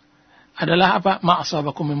 Padahal adalah apa? Ma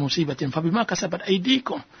asabakum min musibatin fabima kasabat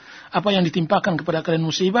aydikum. Apa yang ditimpakan kepada kalian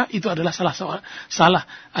musibah itu adalah salah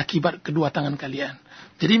akibat kedua tangan kalian.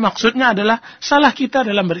 Jadi maksudnya adalah salah kita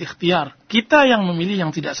dalam berikhtiar. Kita yang memilih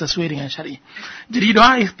yang tidak sesuai dengan syari. Jadi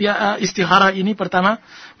doa istikharah ini pertama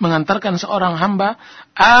mengantarkan seorang hamba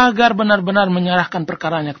agar benar-benar menyerahkan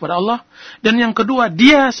perkaranya kepada Allah. Dan yang kedua,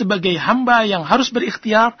 dia sebagai hamba yang harus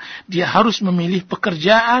berikhtiar, dia harus memilih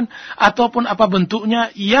pekerjaan ataupun apa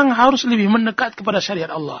bentuknya yang harus lebih mendekat kepada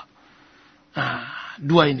syariat Allah. Nah,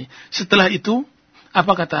 dua ini. Setelah itu,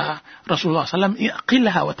 apa kata Rasulullah SAW?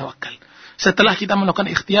 Iqilha wa tawakkal. Setelah kita melakukan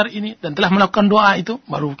ikhtiar ini dan telah melakukan doa itu,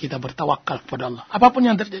 baru kita bertawakal kepada Allah. Apapun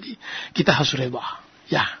yang terjadi, kita harus redha.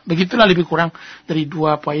 Ya, begitulah lebih kurang dari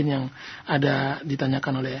 2 poin yang ada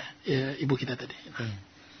ditanyakan oleh ibu kita tadi.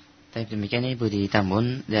 Tapi demikian Ibu di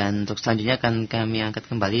Tambun, dan untuk selanjutnya akan kami angkat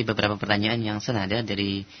kembali beberapa pertanyaan yang senada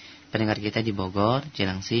dari pendengar kita di Bogor,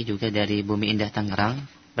 Cilangsi, juga dari Bumi Indah Tangerang.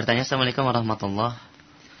 Bertanya, Assalamualaikum warahmatullahi.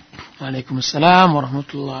 Waalaikumsalam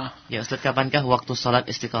warahmatullahi. Ya Ustaz, kapankah waktu salat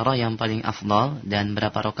istikharah yang paling afdal dan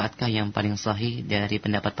berapa rakaatkah yang paling sahih dari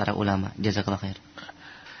pendapat para ulama? Jazakallah khair.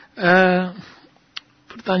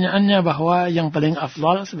 Pertanyaannya bahwa yang paling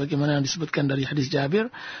afdal sebagaimana yang disebutkan dari hadis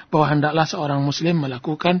Jabir, bahwa hendaklah seorang muslim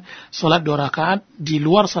melakukan salat 2 rakaat di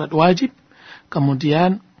luar salat wajib,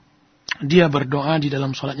 kemudian dia berdoa di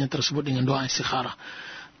dalam salatnya tersebut dengan doa istikharah.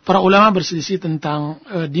 Para ulama berselisih tentang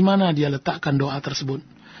di mana dia letakkan doa tersebut.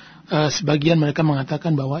 Sebagian mereka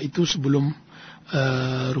mengatakan bahwa itu sebelum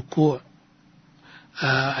ruku'.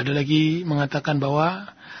 Ada lagi mengatakan bahwa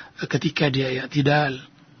ketika dia i'tidal.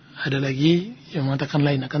 Ada lagi yang mengatakan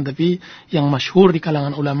lain, akan tapi yang masyhur di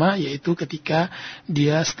kalangan ulama yaitu ketika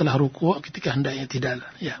dia setelah ruku' ketika hendak i'tidal.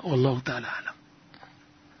 Ya, wallahu taala alam.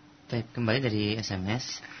 Baik, kembali dari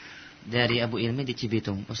SMS dari Abu Ilmi di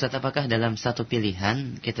Cibitung. Ustaz, apakah dalam satu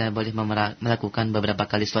pilihan kita boleh melakukan beberapa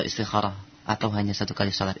kali salat istikharah atau hanya satu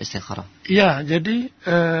kali salat istikharah? Ya, jadi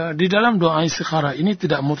di dalam doa istikharah ini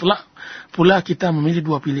tidak mutlak pula kita memilih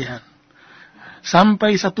dua pilihan.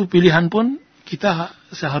 Sampai satu pilihan pun kita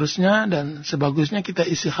seharusnya dan sebagusnya kita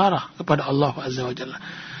istikharah kepada Allah Azza wa Jalla.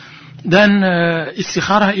 Dan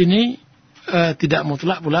istikharah ini tidak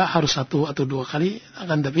mutlak pula harus satu atau dua kali,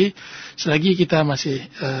 akan tapi selagi kita masih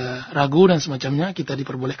ragu dan semacamnya, kita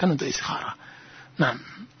diperbolehkan untuk istikharah. Nah,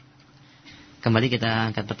 kembali kita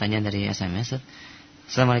angkat pertanyaan dari SMS.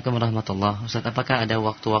 Assalamualaikum warahmatullahi wabarakatuh. Ustaz, apakah ada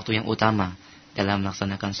waktu-waktu yang utama dalam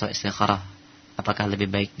melaksanakan salat istikharah? Apakah lebih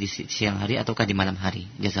baik di siang hari ataukah di malam hari?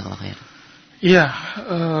 Jazakallahu khair. Ya,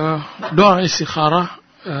 doa istikharah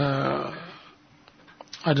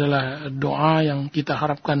adalah doa yang kita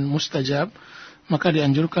harapkan mustajab, maka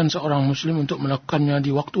dianjurkan seorang muslim untuk melakukannya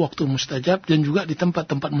di waktu-waktu mustajab dan juga di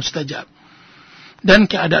tempat-tempat mustajab dan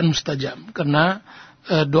keadaan mustajab, karena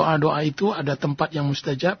doa-doa itu ada tempat yang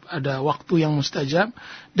mustajab, ada waktu yang mustajab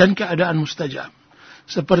dan keadaan mustajab.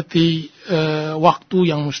 Seperti waktu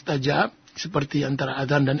yang mustajab seperti antara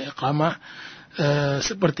adzan dan iqamah,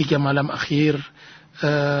 sepertiga malam akhir,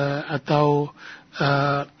 atau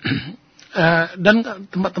dan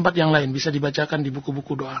tempat-tempat yang lain bisa dibacakan di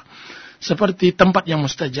buku-buku doa. Seperti tempat yang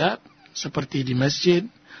mustajab, seperti di masjid,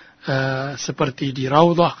 seperti di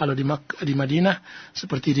Raudhah kalau di Madinah,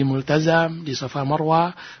 seperti di Multazam, di Safa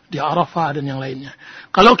Marwah, di Arafah dan yang lainnya.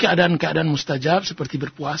 Kalau keadaan-keadaan mustajab seperti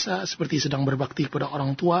berpuasa, seperti sedang berbakti kepada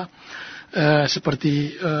orang tua,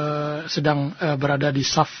 seperti sedang berada di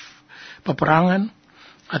saf peperangan,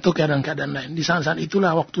 atau keadaan-keadaan lain. Di saat-saat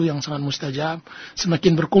itulah waktu yang sangat mustajab.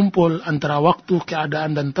 Semakin berkumpul antara waktu,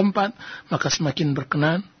 keadaan dan tempat, maka semakin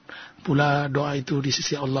berkenan pula doa itu di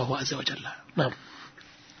sisi Allah Azza wa Jalla. Nah.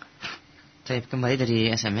 Saya kembali dari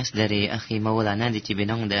SMS dari Akhi Maulana di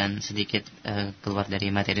Cibinong dan sedikit keluar dari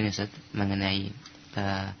materi ini, Ustaz, mengenai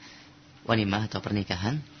walimah atau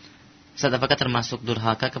pernikahan. Ustaz, apakah termasuk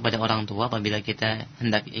durhaka kepada orang tua apabila kita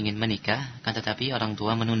hendak ingin menikah, kan tetapi orang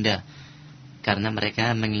tua menunda karena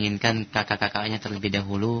mereka menginginkan kakak-kakaknya terlebih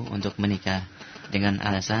dahulu untuk menikah dengan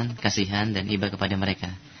alasan kasihan dan iba kepada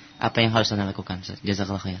mereka? Apa yang harus Anda lakukan, Ustaz?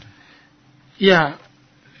 Jazakallahu khair. Ya,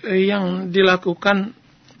 yang dilakukan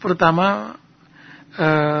pertama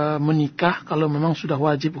menikah kalau memang sudah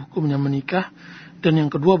wajib hukumnya menikah, dan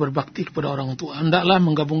yang kedua berbakti kepada orang tua. Hendaklah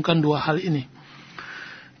menggabungkan dua hal ini.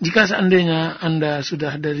 Jika seandainya Anda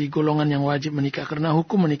sudah dari golongan yang wajib menikah, karena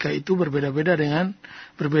hukum menikah itu berbeda-beda dengan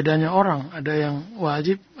berbedanya orang. Ada yang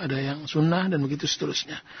wajib, ada yang sunnah, dan begitu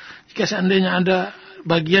seterusnya. Jika seandainya Anda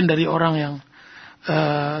bagian dari orang yang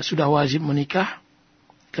sudah wajib menikah,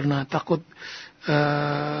 karena takut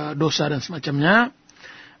dosa dan semacamnya,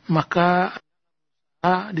 maka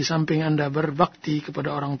di samping Anda berbakti kepada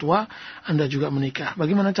orang tua, Anda juga menikah.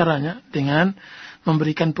 Bagaimana caranya? Dengan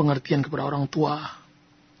memberikan pengertian kepada orang tua.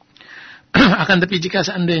 Akan tapi jika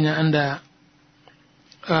seandainya Anda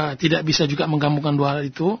tidak bisa juga menggabungkan dua hal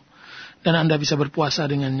itu, dan Anda bisa berpuasa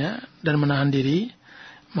dengannya dan menahan diri,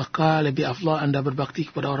 maka lebih afdal Anda berbakti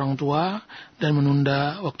kepada orang tua dan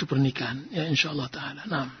menunda waktu pernikahan. Ya, insyaallah taala.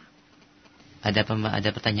 Nah. Ada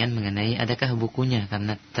pertanyaan mengenai adakah bukunya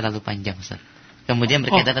karena terlalu panjang, Ustaz. Kemudian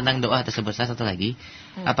berkaitan tentang doa tersebut, satu lagi,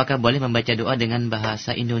 apakah boleh membaca doa dengan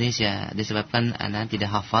bahasa Indonesia disebabkan Anda tidak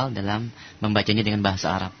hafal dalam membacanya dengan bahasa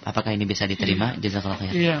Arab? Apakah ini bisa diterima? Jazakallahu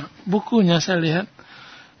khair. Iya, bukunya saya lihat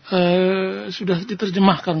sudah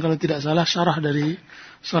diterjemahkan kalau tidak salah, syarah dari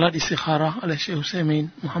Salat Istikharah oleh Syekh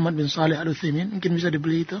Utsaimin, Muhammad bin Shalih Al-Utsaimin, mungkin bisa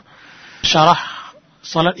dibeli itu. Syarah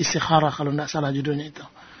Salat Istikharah kalau tidak salah judulnya itu.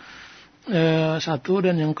 Satu,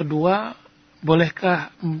 dan yang kedua,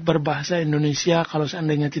 bolehkah berbahasa Indonesia kalau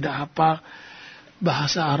seandainya tidak hafal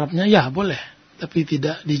bahasa Arabnya? Ya, boleh, tapi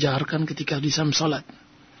tidak dijaharkan ketika di salat.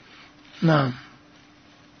 Nah.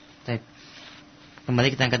 Baik.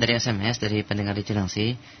 Kembali kita angkat dari SMS dari pendengar di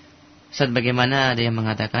Cilengsi. Ustaz, bagaimana ada yang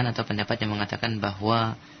mengatakan atau pendapat yang mengatakan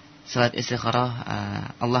bahwa salat istikharah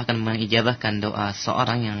Allah akan mengijabahkan doa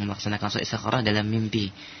seorang yang melaksanakan salat istikharah dalam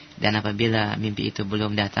mimpi, dan apabila mimpi itu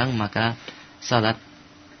belum datang maka salat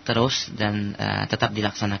terus dan tetap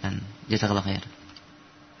dilaksanakan. Jazakallahu khair.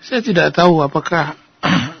 Saya tidak tahu apakah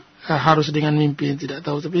harus dengan mimpi, tidak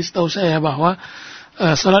tahu. Tapi setahu saya bahwa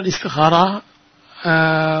salat istikharah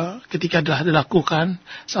ketika telah dilakukan,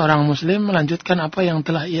 seorang muslim melanjutkan apa yang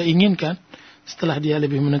telah ia inginkan setelah dia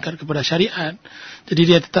lebih mendekat kepada syariat. Jadi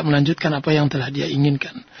dia tetap melanjutkan apa yang telah dia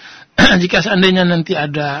inginkan. Jika seandainya nanti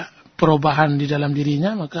ada perubahan di dalam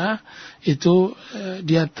dirinya, maka itu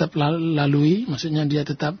dia tetap lalui, maksudnya dia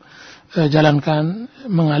tetap jalankan,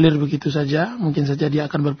 mengalir begitu saja. Mungkin saja dia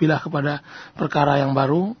akan berpilah kepada perkara yang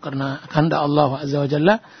baru karena kehendak Allah Azza wa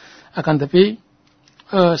Jalla. Akan tapi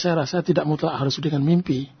saya rasa tidak mutlak harus dengan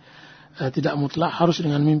mimpi. Tidak mutlak harus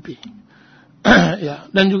dengan mimpi. Ya,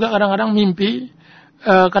 dan juga kadang-kadang mimpi,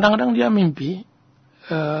 kadang-kadang dia mimpi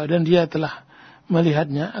dan dia telah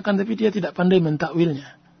melihatnya, akan tapi dia tidak pandai mentakwilnya.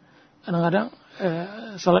 Kadang-kadang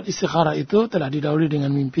salat istikharah itu telah didahului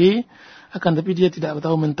dengan mimpi, akan tapi dia tidak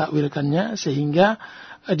tahu mentakwilkannya sehingga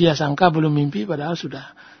dia sangka belum mimpi padahal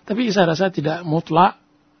sudah. Tapi saya rasa tidak mutlak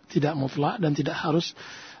dan tidak harus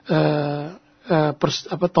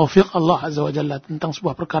taufik Allah Azza wa Jalla tentang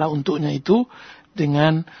sebuah perkara untuknya itu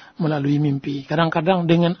dengan melalui mimpi. Kadang-kadang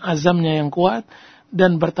dengan azamnya yang kuat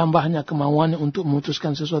dan bertambahnya kemauannya untuk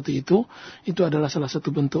memutuskan sesuatu itu adalah salah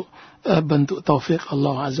satu bentuk taufik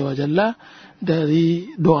Allah Azza wa Jalla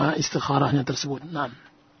dari doa istikharahnya tersebut. Nah.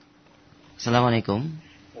 Assalamualaikum.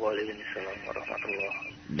 Waalaikumsalam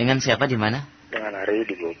warahmatullahi. Dengan siapa di mana? Dengan Ari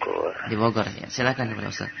di Bogor. Di Bogor ya. Silakan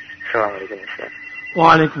Pak Ustaz. Assalamualaikum Ustaz.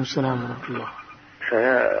 Waalaikumsalam warahmatullahi.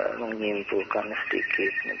 Saya menyimpulkan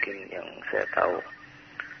sedikit mungkin yang saya tahu.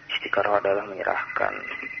 Istikharah adalah menyerahkan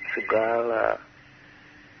segala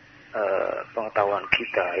pengetahuan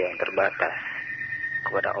kita yang terbatas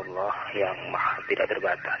kepada Allah yang Maha tidak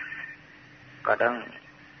terbatas. Kadang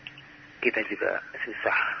kita juga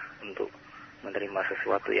susah untuk menerima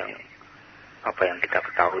sesuatu yang apa yang kita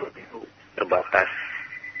ketahui itu terbatas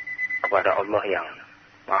kepada Allah yang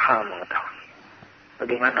Maha mengetahui.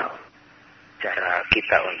 Bagaimana cara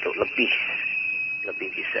kita untuk lebih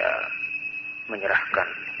bisa menyerahkan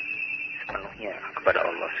sepenuhnya kepada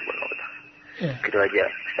Allah Subhanahu wa taala. Ya. Gitu aja.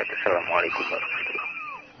 Assalamualaikum warahmatullahi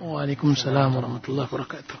wabarakatuh. Waalaikumsalam warahmatullahi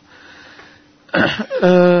wabarakatuh.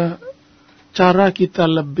 Cara kita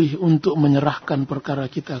lebih untuk menyerahkan perkara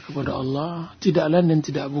kita kepada Allah tidak lain dan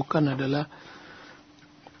tidak bukan adalah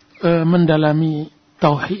mendalami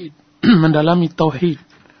tauhid,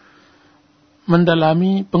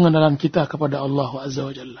 mendalami pengenalan kita kepada Allah Azza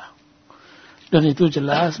wa Jalla. Dan itu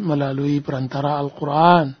jelas melalui perantara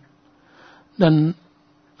Al-Quran dan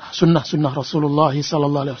sunnah-sunnah Rasulullah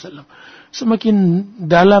sallallahu alaihi wasallam. Semakin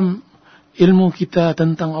dalam ilmu kita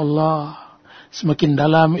tentang Allah, semakin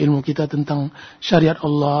dalam ilmu kita tentang syariat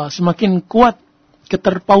Allah, semakin kuat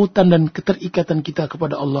keterpautan dan keterikatan kita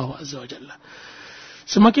kepada Allah Azza wa Jalla.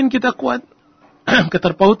 Semakin kita kuat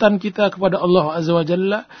keterpautan kita kepada Allah Azza wa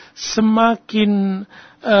Jalla, semakin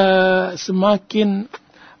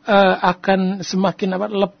akan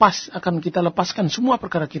kita lepaskan semua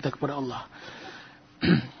perkara kita kepada Allah.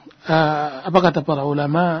 Apa kata para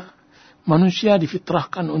ulama? Manusia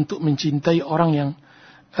difitrahkan untuk mencintai orang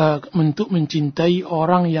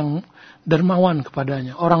yang dermawan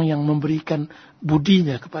kepadanya, orang yang memberikan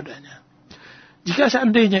budinya kepadanya. Jika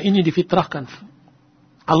seandainya ini difitrahkan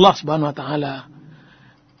Allah Subhanahu wa taala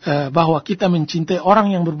bahwa kita mencintai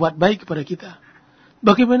orang yang berbuat baik kepada kita,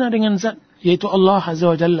 bagaimana dengan zat yaitu Allah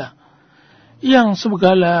Azza wa Jalla yang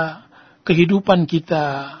segala kehidupan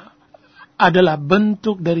kita adalah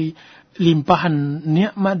bentuk dari limpahan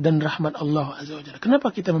nikmat dan rahmat Allah Azza wa Jalla. Kenapa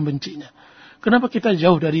kita membencinya? Kenapa kita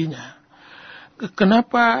jauh darinya?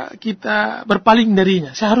 Kenapa kita berpaling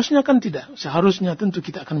darinya? Seharusnya kan tidak. Seharusnya tentu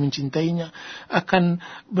kita akan mencintainya, akan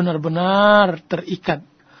benar-benar terikat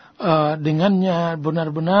dengannya,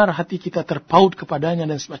 benar-benar hati kita terpaut kepadanya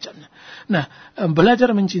dan semacamnya. Nah,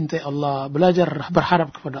 belajar mencintai Allah, belajar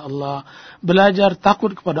berharap kepada Allah, belajar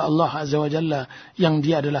takut kepada Allah Azza wa Jalla yang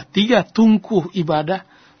dia adalah 3 tungku ibadah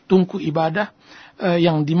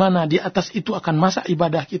yang dimana di atas itu akan masak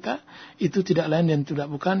ibadah kita, itu tidak lain dan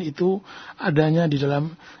tidak bukan itu adanya di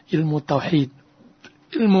dalam ilmu tauhid,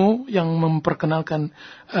 ilmu yang memperkenalkan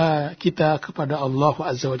kita kepada Allah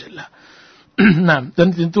Azza wa Jalla. Nah,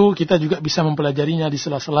 dan tentu kita juga bisa mempelajarinya di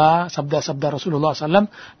sela-sela sabda-sabda Rasulullah SAW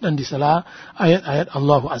dan di sela ayat-ayat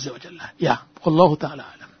Allah Azza wa Jalla. Ya, Allah Ta'ala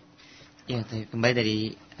alam. Ya, kembali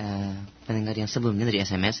dari pendengar yang sebelumnya dari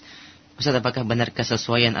SMS. Ustaz, apakah benar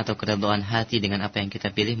kesesuaian atau keridhaan hati dengan apa yang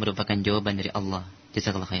kita pilih merupakan jawaban dari Allah?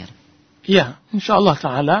 Jazakallahu khair. Ya, insyaAllah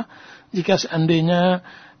Ta'ala, jika seandainya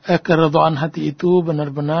keridhaan hati itu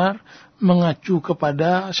benar-benar mengacu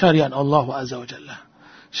kepada syariat Allah Azza wa Jalla.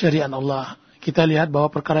 Syariat Allah. Kita lihat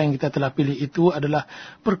bahwa perkara yang kita telah pilih itu adalah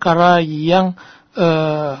perkara yang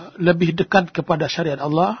lebih dekat kepada syariat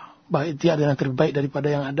Allah, baik itu adalah yang terbaik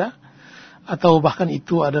daripada yang ada, atau bahkan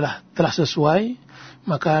itu adalah telah sesuai,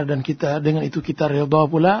 maka dan kita dengan itu kita redha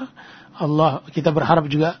pula, kita berharap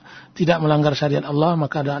juga tidak melanggar syariat Allah,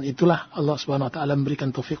 maka dengan itulah Allah Subhanahu wa taala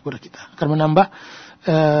memberikan taufik kepada kita akan menambah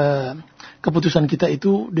keputusan kita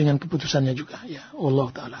itu dengan keputusannya juga, ya Allah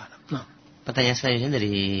taala. Nah, pertanyaan selanjutnya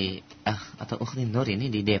dari atau Ukhtin Nur ini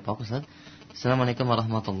di Depok, Ustaz. Assalamualaikum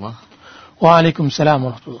warahmatullahi. Waalaikumsalam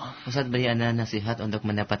warahmatullahi. Ustaz, beri Anda nasihat untuk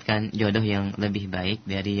mendapatkan jodoh yang lebih baik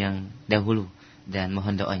dari yang dahulu dan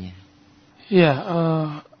mohon doanya. Ya,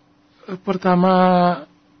 pertama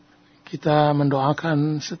kita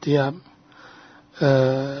mendoakan setiap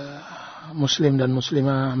muslim dan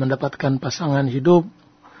muslimah mendapatkan pasangan hidup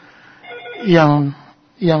yang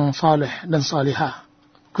saleh dan salihah,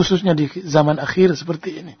 khususnya di zaman akhir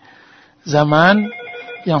seperti ini. Zaman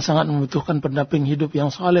yang sangat membutuhkan pendamping hidup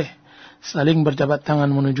yang saleh, saling berjabat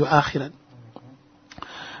tangan menuju akhirat.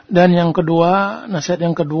 Dan yang kedua, nasihat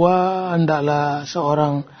yang kedua, hendaklah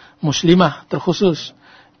seorang muslimah terkhusus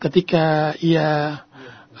ketika ia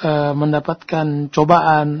mendapatkan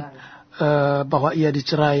cobaan bahwa ia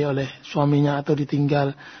dicerai oleh suaminya atau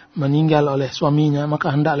meninggal oleh suaminya,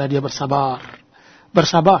 maka hendaklah dia bersabar.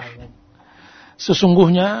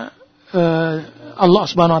 Sesungguhnya Allah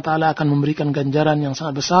Subhanahu wa taala akan memberikan ganjaran yang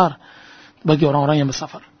sangat besar bagi orang-orang yang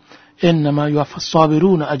bersabar. Innama yuwaffas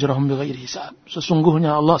sabiruna ajrahum bighairi hisab.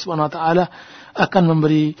 Sesungguhnya Allah Subhanahu wa taala akan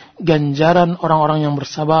memberi ganjaran orang-orang yang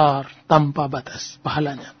bersabar tanpa batas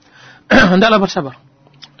pahalanya. Hendaklah bersabar.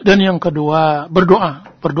 Dan yang kedua, berdoa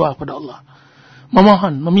kepada Allah.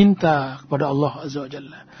 Meminta kepada Allah Azza wa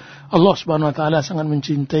Jalla. Allah Subhanahu wa taala sangat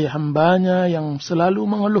mencintai hambanya yang selalu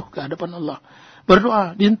mengeluh ke hadapan Allah.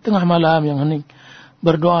 Berdoa di tengah malam yang hening.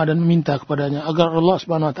 Berdoa dan meminta kepadanya agar Allah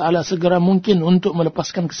Subhanahu wa taala segera mungkin untuk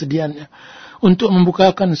melepaskan kesedihannya, untuk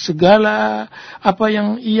membukakan segala apa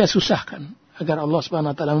yang ia susahkan, agar Allah Subhanahu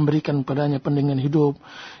wa taala memberikan kepadanya pendengaran hidup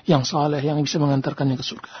yang saleh yang bisa mengantarkannya ke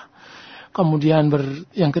surga. Kemudian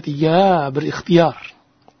yang ketiga, berikhtiar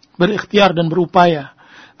dan berupaya,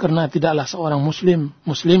 karena tidaklah seorang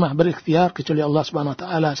muslimah berikhtiar kecuali Allah Subhanahu wa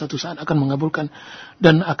taala satu saat akan mengabulkan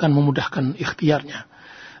dan akan memudahkan ikhtiarnya.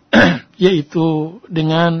 Yaitu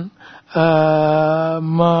dengan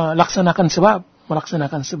melaksanakan sebab,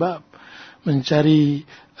 mencari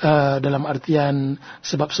dalam artian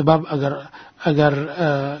sebab-sebab agar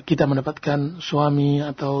kita mendapatkan suami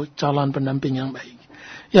atau calon pendamping yang baik.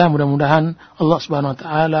 Ya, mudah-mudahan Allah Subhanahu wa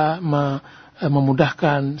taala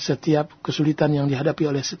memudahkan setiap kesulitan yang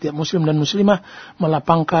dihadapi oleh setiap muslim dan muslimah,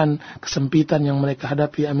 melapangkan kesempitan yang mereka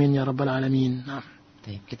hadapi. Amin ya rabbal alamin. Nah.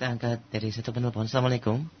 Kita angkat dari satu penelpon.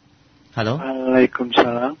 Assalamualaikum. Halo.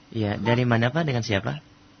 Waalaikumsalam. Iya, dari mana Pak? Dengan siapa?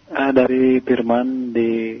 Dari Firman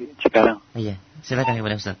di Cikarang. Iya, silakan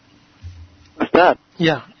kepada Ustaz. Ustaz.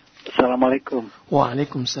 Ya. Assalamualaikum.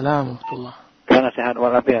 Waalaikumsalam warahmatullahi. Karena sehat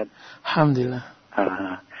walafiat. Alhamdulillah.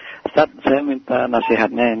 Ustaz, saya minta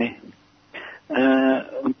nasihatnya ini.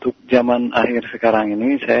 Untuk zaman akhir sekarang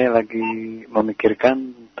ini, saya lagi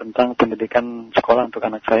memikirkan tentang pendidikan sekolah untuk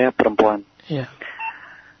anak saya perempuan. Iya.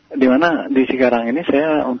 Di mana di sekarang ini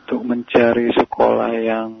saya untuk mencari sekolah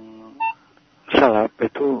yang salaf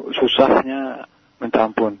itu susahnya minta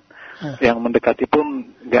ampun. Yang mendekati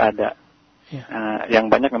pun nggak ada. Yang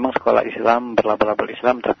banyak memang sekolah Islam, berlabel-label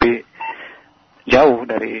Islam, tapi jauh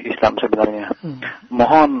dari Islam sebenarnya.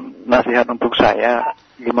 Mohon nasihat untuk saya,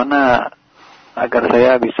 gimana agar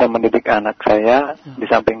saya bisa mendidik anak saya, di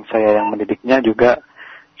samping saya yang mendidiknya juga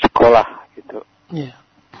sekolah gitu.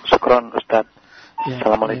 Syukron Ustaz.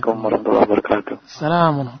 Assalamualaikum warahmatullahi wabarakatuh.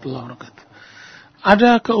 Assalamualaikum warahmatullahi wabarakatuh.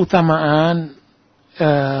 Ada keutamaan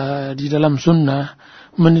di dalam sunnah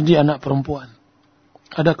mendidik anak perempuan.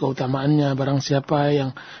 Ada keutamaannya, barang siapa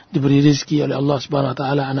yang diberi rezeki oleh Allah Subhanahu wa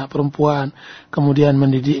taala anak perempuan, kemudian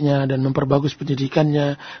mendidiknya dan memperbagus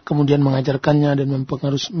pendidikannya, kemudian mengajarkannya dan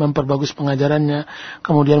memperbagus pengajarannya,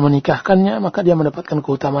 kemudian menikahkannya, maka dia mendapatkan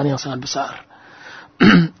keutamaan yang sangat besar.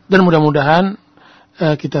 Dan mudah-mudahan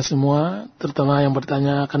kita semua, terutama yang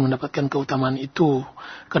bertanya, akan mendapatkan keutamaan itu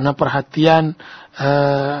karena perhatian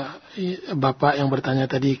Bapak yang bertanya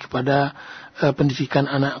tadi kepada pendidikan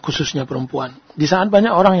anak, khususnya perempuan. Di saat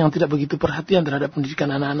banyak orang yang tidak begitu perhatian terhadap pendidikan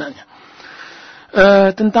anak-anaknya.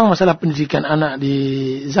 Tentang masalah pendidikan anak di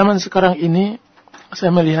zaman sekarang ini,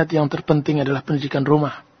 saya melihat yang terpenting adalah pendidikan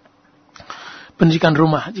rumah. Pendidikan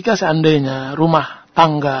rumah. Jika seandainya rumah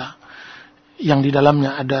tangga yang di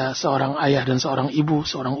dalamnya ada seorang ayah dan seorang ibu,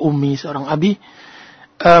 seorang ummi, seorang abi,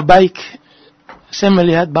 baik, saya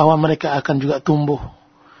melihat bahwa mereka akan juga tumbuh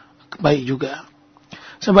baik juga.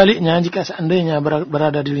 Sebaliknya, jika seandainya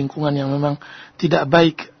berada di lingkungan yang memang tidak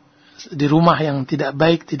baik, di rumah yang tidak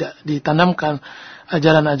baik, tidak ditanamkan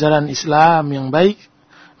ajaran-ajaran Islam yang baik,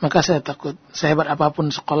 maka saya takut sehebat apapun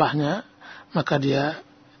sekolahnya, maka dia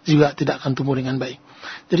juga tidak akan tumbuh dengan baik.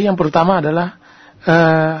 Jadi yang pertama adalah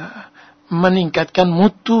meningkatkan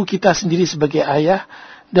mutu kita sendiri sebagai ayah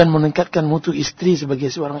dan meningkatkan mutu istri sebagai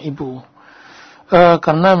seorang ibu.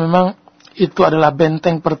 Karena memang itu adalah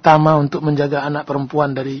benteng pertama untuk menjaga anak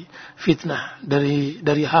perempuan dari fitnah,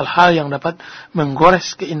 dari hal-hal yang dapat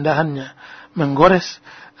menggores keindahannya, menggores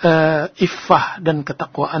iffah dan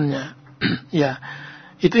ketakwaannya. Ya,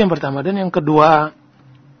 itu yang pertama. Dan yang kedua,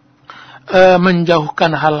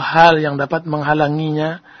 menjauhkan hal-hal yang dapat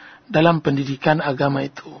menghalanginya dalam pendidikan agama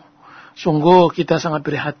itu. Sungguh kita sangat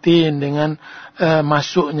prihatin dengan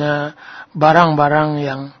masuknya barang-barang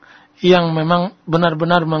yang memang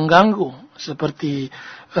benar-benar mengganggu, seperti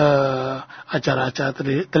acara-acara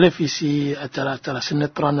televisi, acara-acara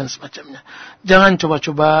sinetron dan semacamnya. Jangan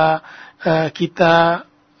coba-coba kita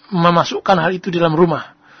memasukkan hal itu di dalam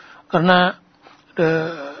rumah, karena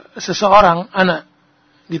seseorang anak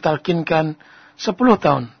ditalkinkan 10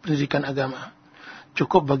 tahun pendidikan agama.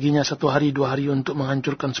 Cukup baginya 1 hari 2 hari untuk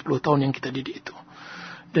menghancurkan 10 tahun yang kita didik itu.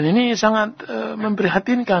 Dan ini sangat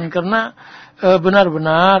memprihatinkan, karena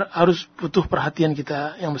benar-benar harus butuh perhatian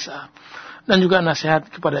kita yang besar. Dan juga nasihat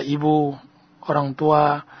kepada ibu, orang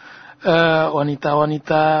tua,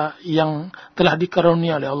 wanita-wanita yang telah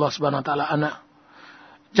dikaruniai oleh Allah Subhanahu wa taala anak.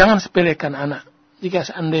 Jangan sepelekan anak. Jika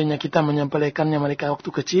seandainya kita menyepelekannya mereka waktu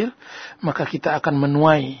kecil, maka kita akan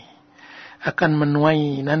menuai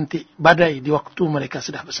nanti badai di waktu mereka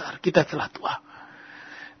sudah besar. Kita telah tua.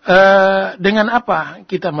 Dengan apa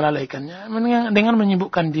kita melalaikannya? Dengan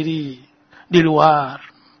menyibukkan diri di luar,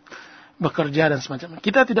 bekerja dan semacamnya.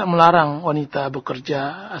 Kita tidak melarang wanita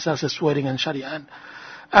bekerja asal sesuai dengan syariat.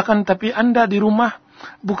 Akan tapi Anda di rumah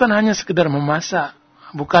bukan hanya sekedar memasak,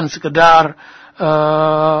 bukan sekedar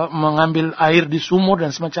mengambil air di sumur dan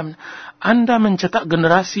semacamnya. Anda mencetak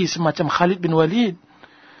generasi semacam Khalid bin Walid.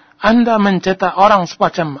 Anda mencetak orang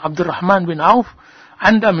semacam Abdurrahman bin Auf.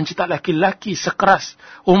 Anda mencetak laki-laki sekeras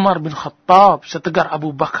Umar bin Khattab, setegar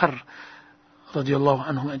Abu Bakar radhiyallahu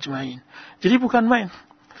anhum ajma'in. Jadi bukan main.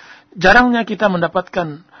 Jarangnya kita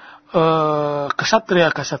mendapatkan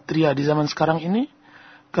kesatria-kesatria di zaman sekarang ini,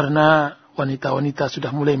 karena wanita-wanita sudah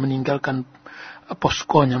mulai meninggalkan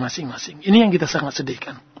poskonya masing-masing. Ini yang kita sangat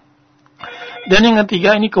sedihkan. Dan yang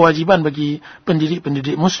ketiga, ini kewajiban bagi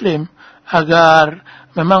pendidik-pendidik muslim agar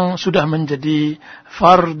memang sudah menjadi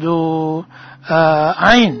fardu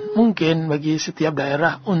ain mungkin bagi setiap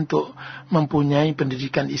daerah untuk mempunyai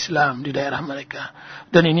pendidikan Islam di daerah mereka.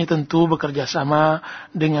 Dan ini tentu bekerja sama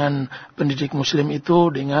dengan pendidik muslim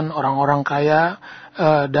itu dengan orang-orang kaya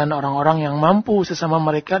dan orang-orang yang mampu sesama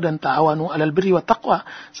mereka, dan ta'awanu 'alal birri wat taqwa,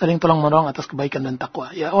 saling tolong-menolong atas kebaikan dan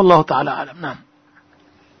takwa. Ya Allah taala alam. Nah.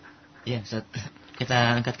 Ya, Ustaz. Kita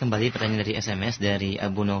angkat kembali pertanyaan dari SMS dari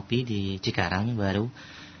Abu Nopi di Cikarang baru.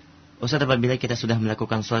 Ustaz, apabila kita sudah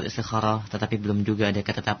melakukan sholat istikharah tetapi belum juga ada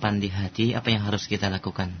ketetapan di hati, apa yang harus kita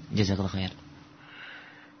lakukan? Jazakallah khair.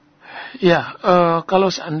 Ya, kalau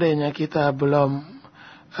seandainya kita belum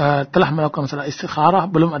telah melakukan sholat istikharah,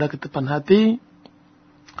 belum ada ketetapan hati,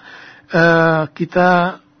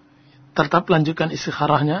 kita tetap lanjutkan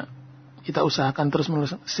istikharahnya. Kita usahakan terus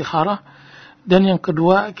menerus istikharah. Dan yang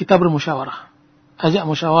kedua, kita bermusyawarah. Ajak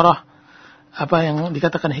musyawarah, apa yang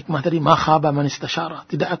dikatakan hikmah tadi, ma khaba man istasyara,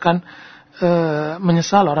 tidak akan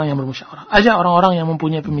menyesal orang yang bermusyawarah. Ajak orang-orang yang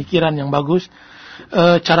mempunyai pemikiran yang bagus,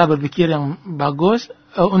 cara berpikir yang bagus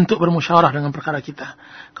untuk bermusyawarah dengan perkara kita.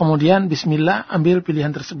 Kemudian bismillah, ambil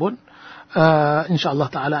pilihan tersebut,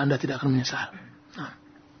 insyaallah taala Anda tidak akan menyesal. Nah.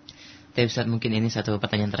 Tapi Ustaz, mungkin ini satu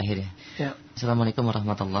pertanyaan terakhir ya. Ya. Assalamualaikum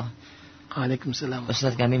warahmatullahi. Waalaikumsalam.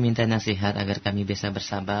 Ustaz, kami minta nasihat agar kami bisa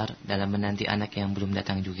bersabar dalam menanti anak yang belum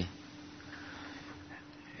datang juga.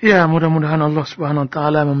 Ya, mudah-mudahan Allah Subhanahu wa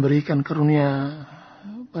taala memberikan karunia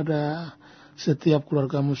pada setiap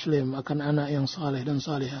keluarga muslim akan anak yang saleh dan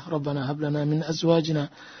salihah. Rabbana hab lana min azwajina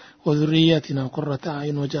wa dhurriyyatina qurrata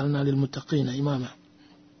a'yun waj'alna lil muttaqina imama.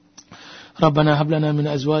 Rabbana hab lana min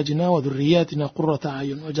azwajina wa dhurriyyatina qurrata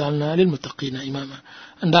a'yun waj'alna lil muttaqina imama.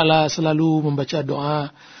 Hendaklah selalu membaca doa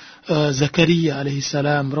Zakaria alaihi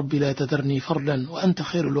salam, Rabbi la tadharni fardan wa anta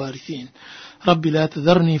khairul warithin. Rabbi la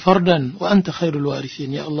tadharni fardan wa anta khairul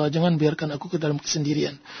warithin. Ya Allah, jangan biarkan aku ke dalam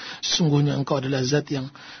kesendirian. Sesungguhnya Engkau adalah zat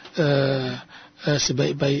yang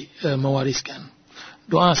sebaik-baik mewariskan.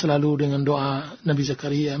 Doa selalu dengan doa Nabi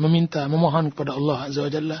Zakaria, memohon kepada Allah Azza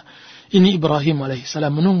wa Jalla. Ini Ibrahim alaihi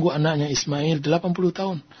salam menunggu anaknya Ismail 80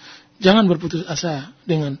 tahun. Jangan berputus asa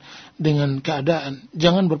dengan keadaan.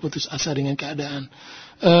 Jangan berputus asa dengan keadaan.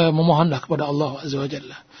 Memohonlah kepada Allah Azza wa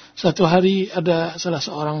Jalla. Suatu hari ada salah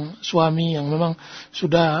seorang suami yang memang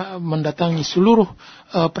sudah mendatangi seluruh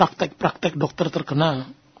praktek-praktek dokter terkenal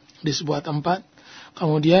di sebuah tempat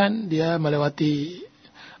kemudian dia melewati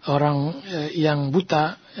orang yang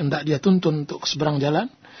buta, hendak dia tuntun untuk seberang jalan.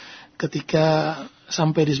 Ketika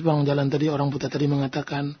sampai di seberang jalan tadi, orang buta tadi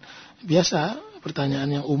mengatakan, biasa pertanyaan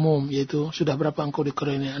yang umum, yaitu, sudah berapa engkau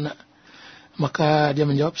dikaruniai anak? Maka dia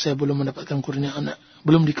menjawab, saya belum mendapatkan kurnia anak,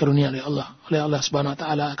 belum dikaruniai oleh Allah Subhanahu wa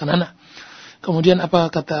taala akan anak. Kemudian apa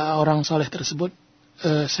kata orang saleh tersebut?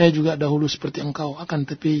 Saya juga dahulu seperti engkau, akan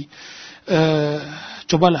tapi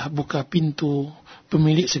cobalah buka pintu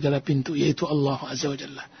pemilik segala pintu, yaitu Allah Azza wa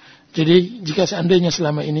Jalla. Jadi jika seandainya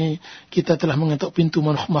selama ini kita telah mengetuk pintu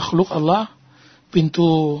makhluk Allah,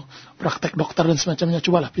 pintu praktek dokter dan semacamnya,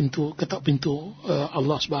 cobalah ketuk pintu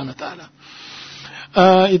Allah Subhanahu wa taala.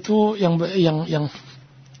 Itu yang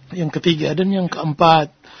ketiga. Dan yang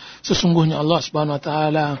keempat, sesungguhnya Allah Subhanahu wa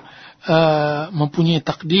taala mempunyai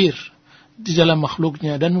takdir di dalam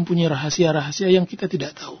makhluknya dan mempunyai rahasia-rahasia yang kita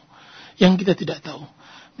tidak tahu.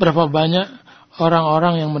 Berapa banyak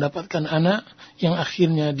orang-orang yang mendapatkan anak yang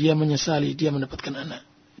akhirnya dia menyesali dia mendapatkan anak.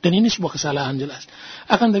 Dan ini sebuah kesalahan jelas.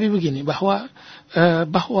 Akan tapi begini, bahwa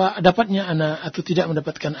dapatnya anak atau tidak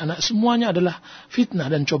mendapatkan anak semuanya adalah fitnah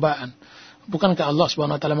dan cobaan. Bukankah Allah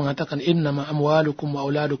Subhanahu wa taala mengatakan, innama amwalukum wa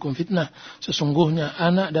auladukum fitnah, sesungguhnya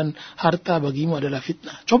anak dan harta bagimu adalah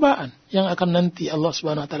fitnah, cobaan yang akan nanti Allah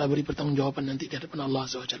Subhanahu wa taala beri pertanggungjawaban nanti di hadapan Allah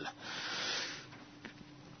Azza wa Jalla.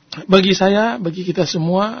 Bagi kita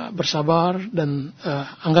semua bersabar dan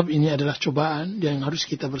anggap ini adalah cobaan yang harus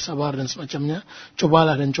kita bersabar dan semacamnya.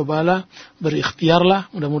 Cobalah,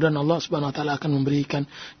 berikhtiarlah. Mudah-mudahan Allah Subhanahu wa taala akan memberikan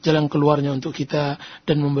jalan keluarnya untuk kita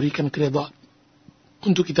dan memberikan keridhaan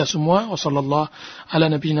untuk kita semua. Wassallallahu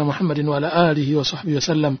ala nabiyyina Muhammadin wa ala alihi wa sahbihi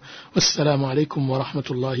wasallam. Wassalamualaikum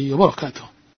warahmatullahi wabarakatuh.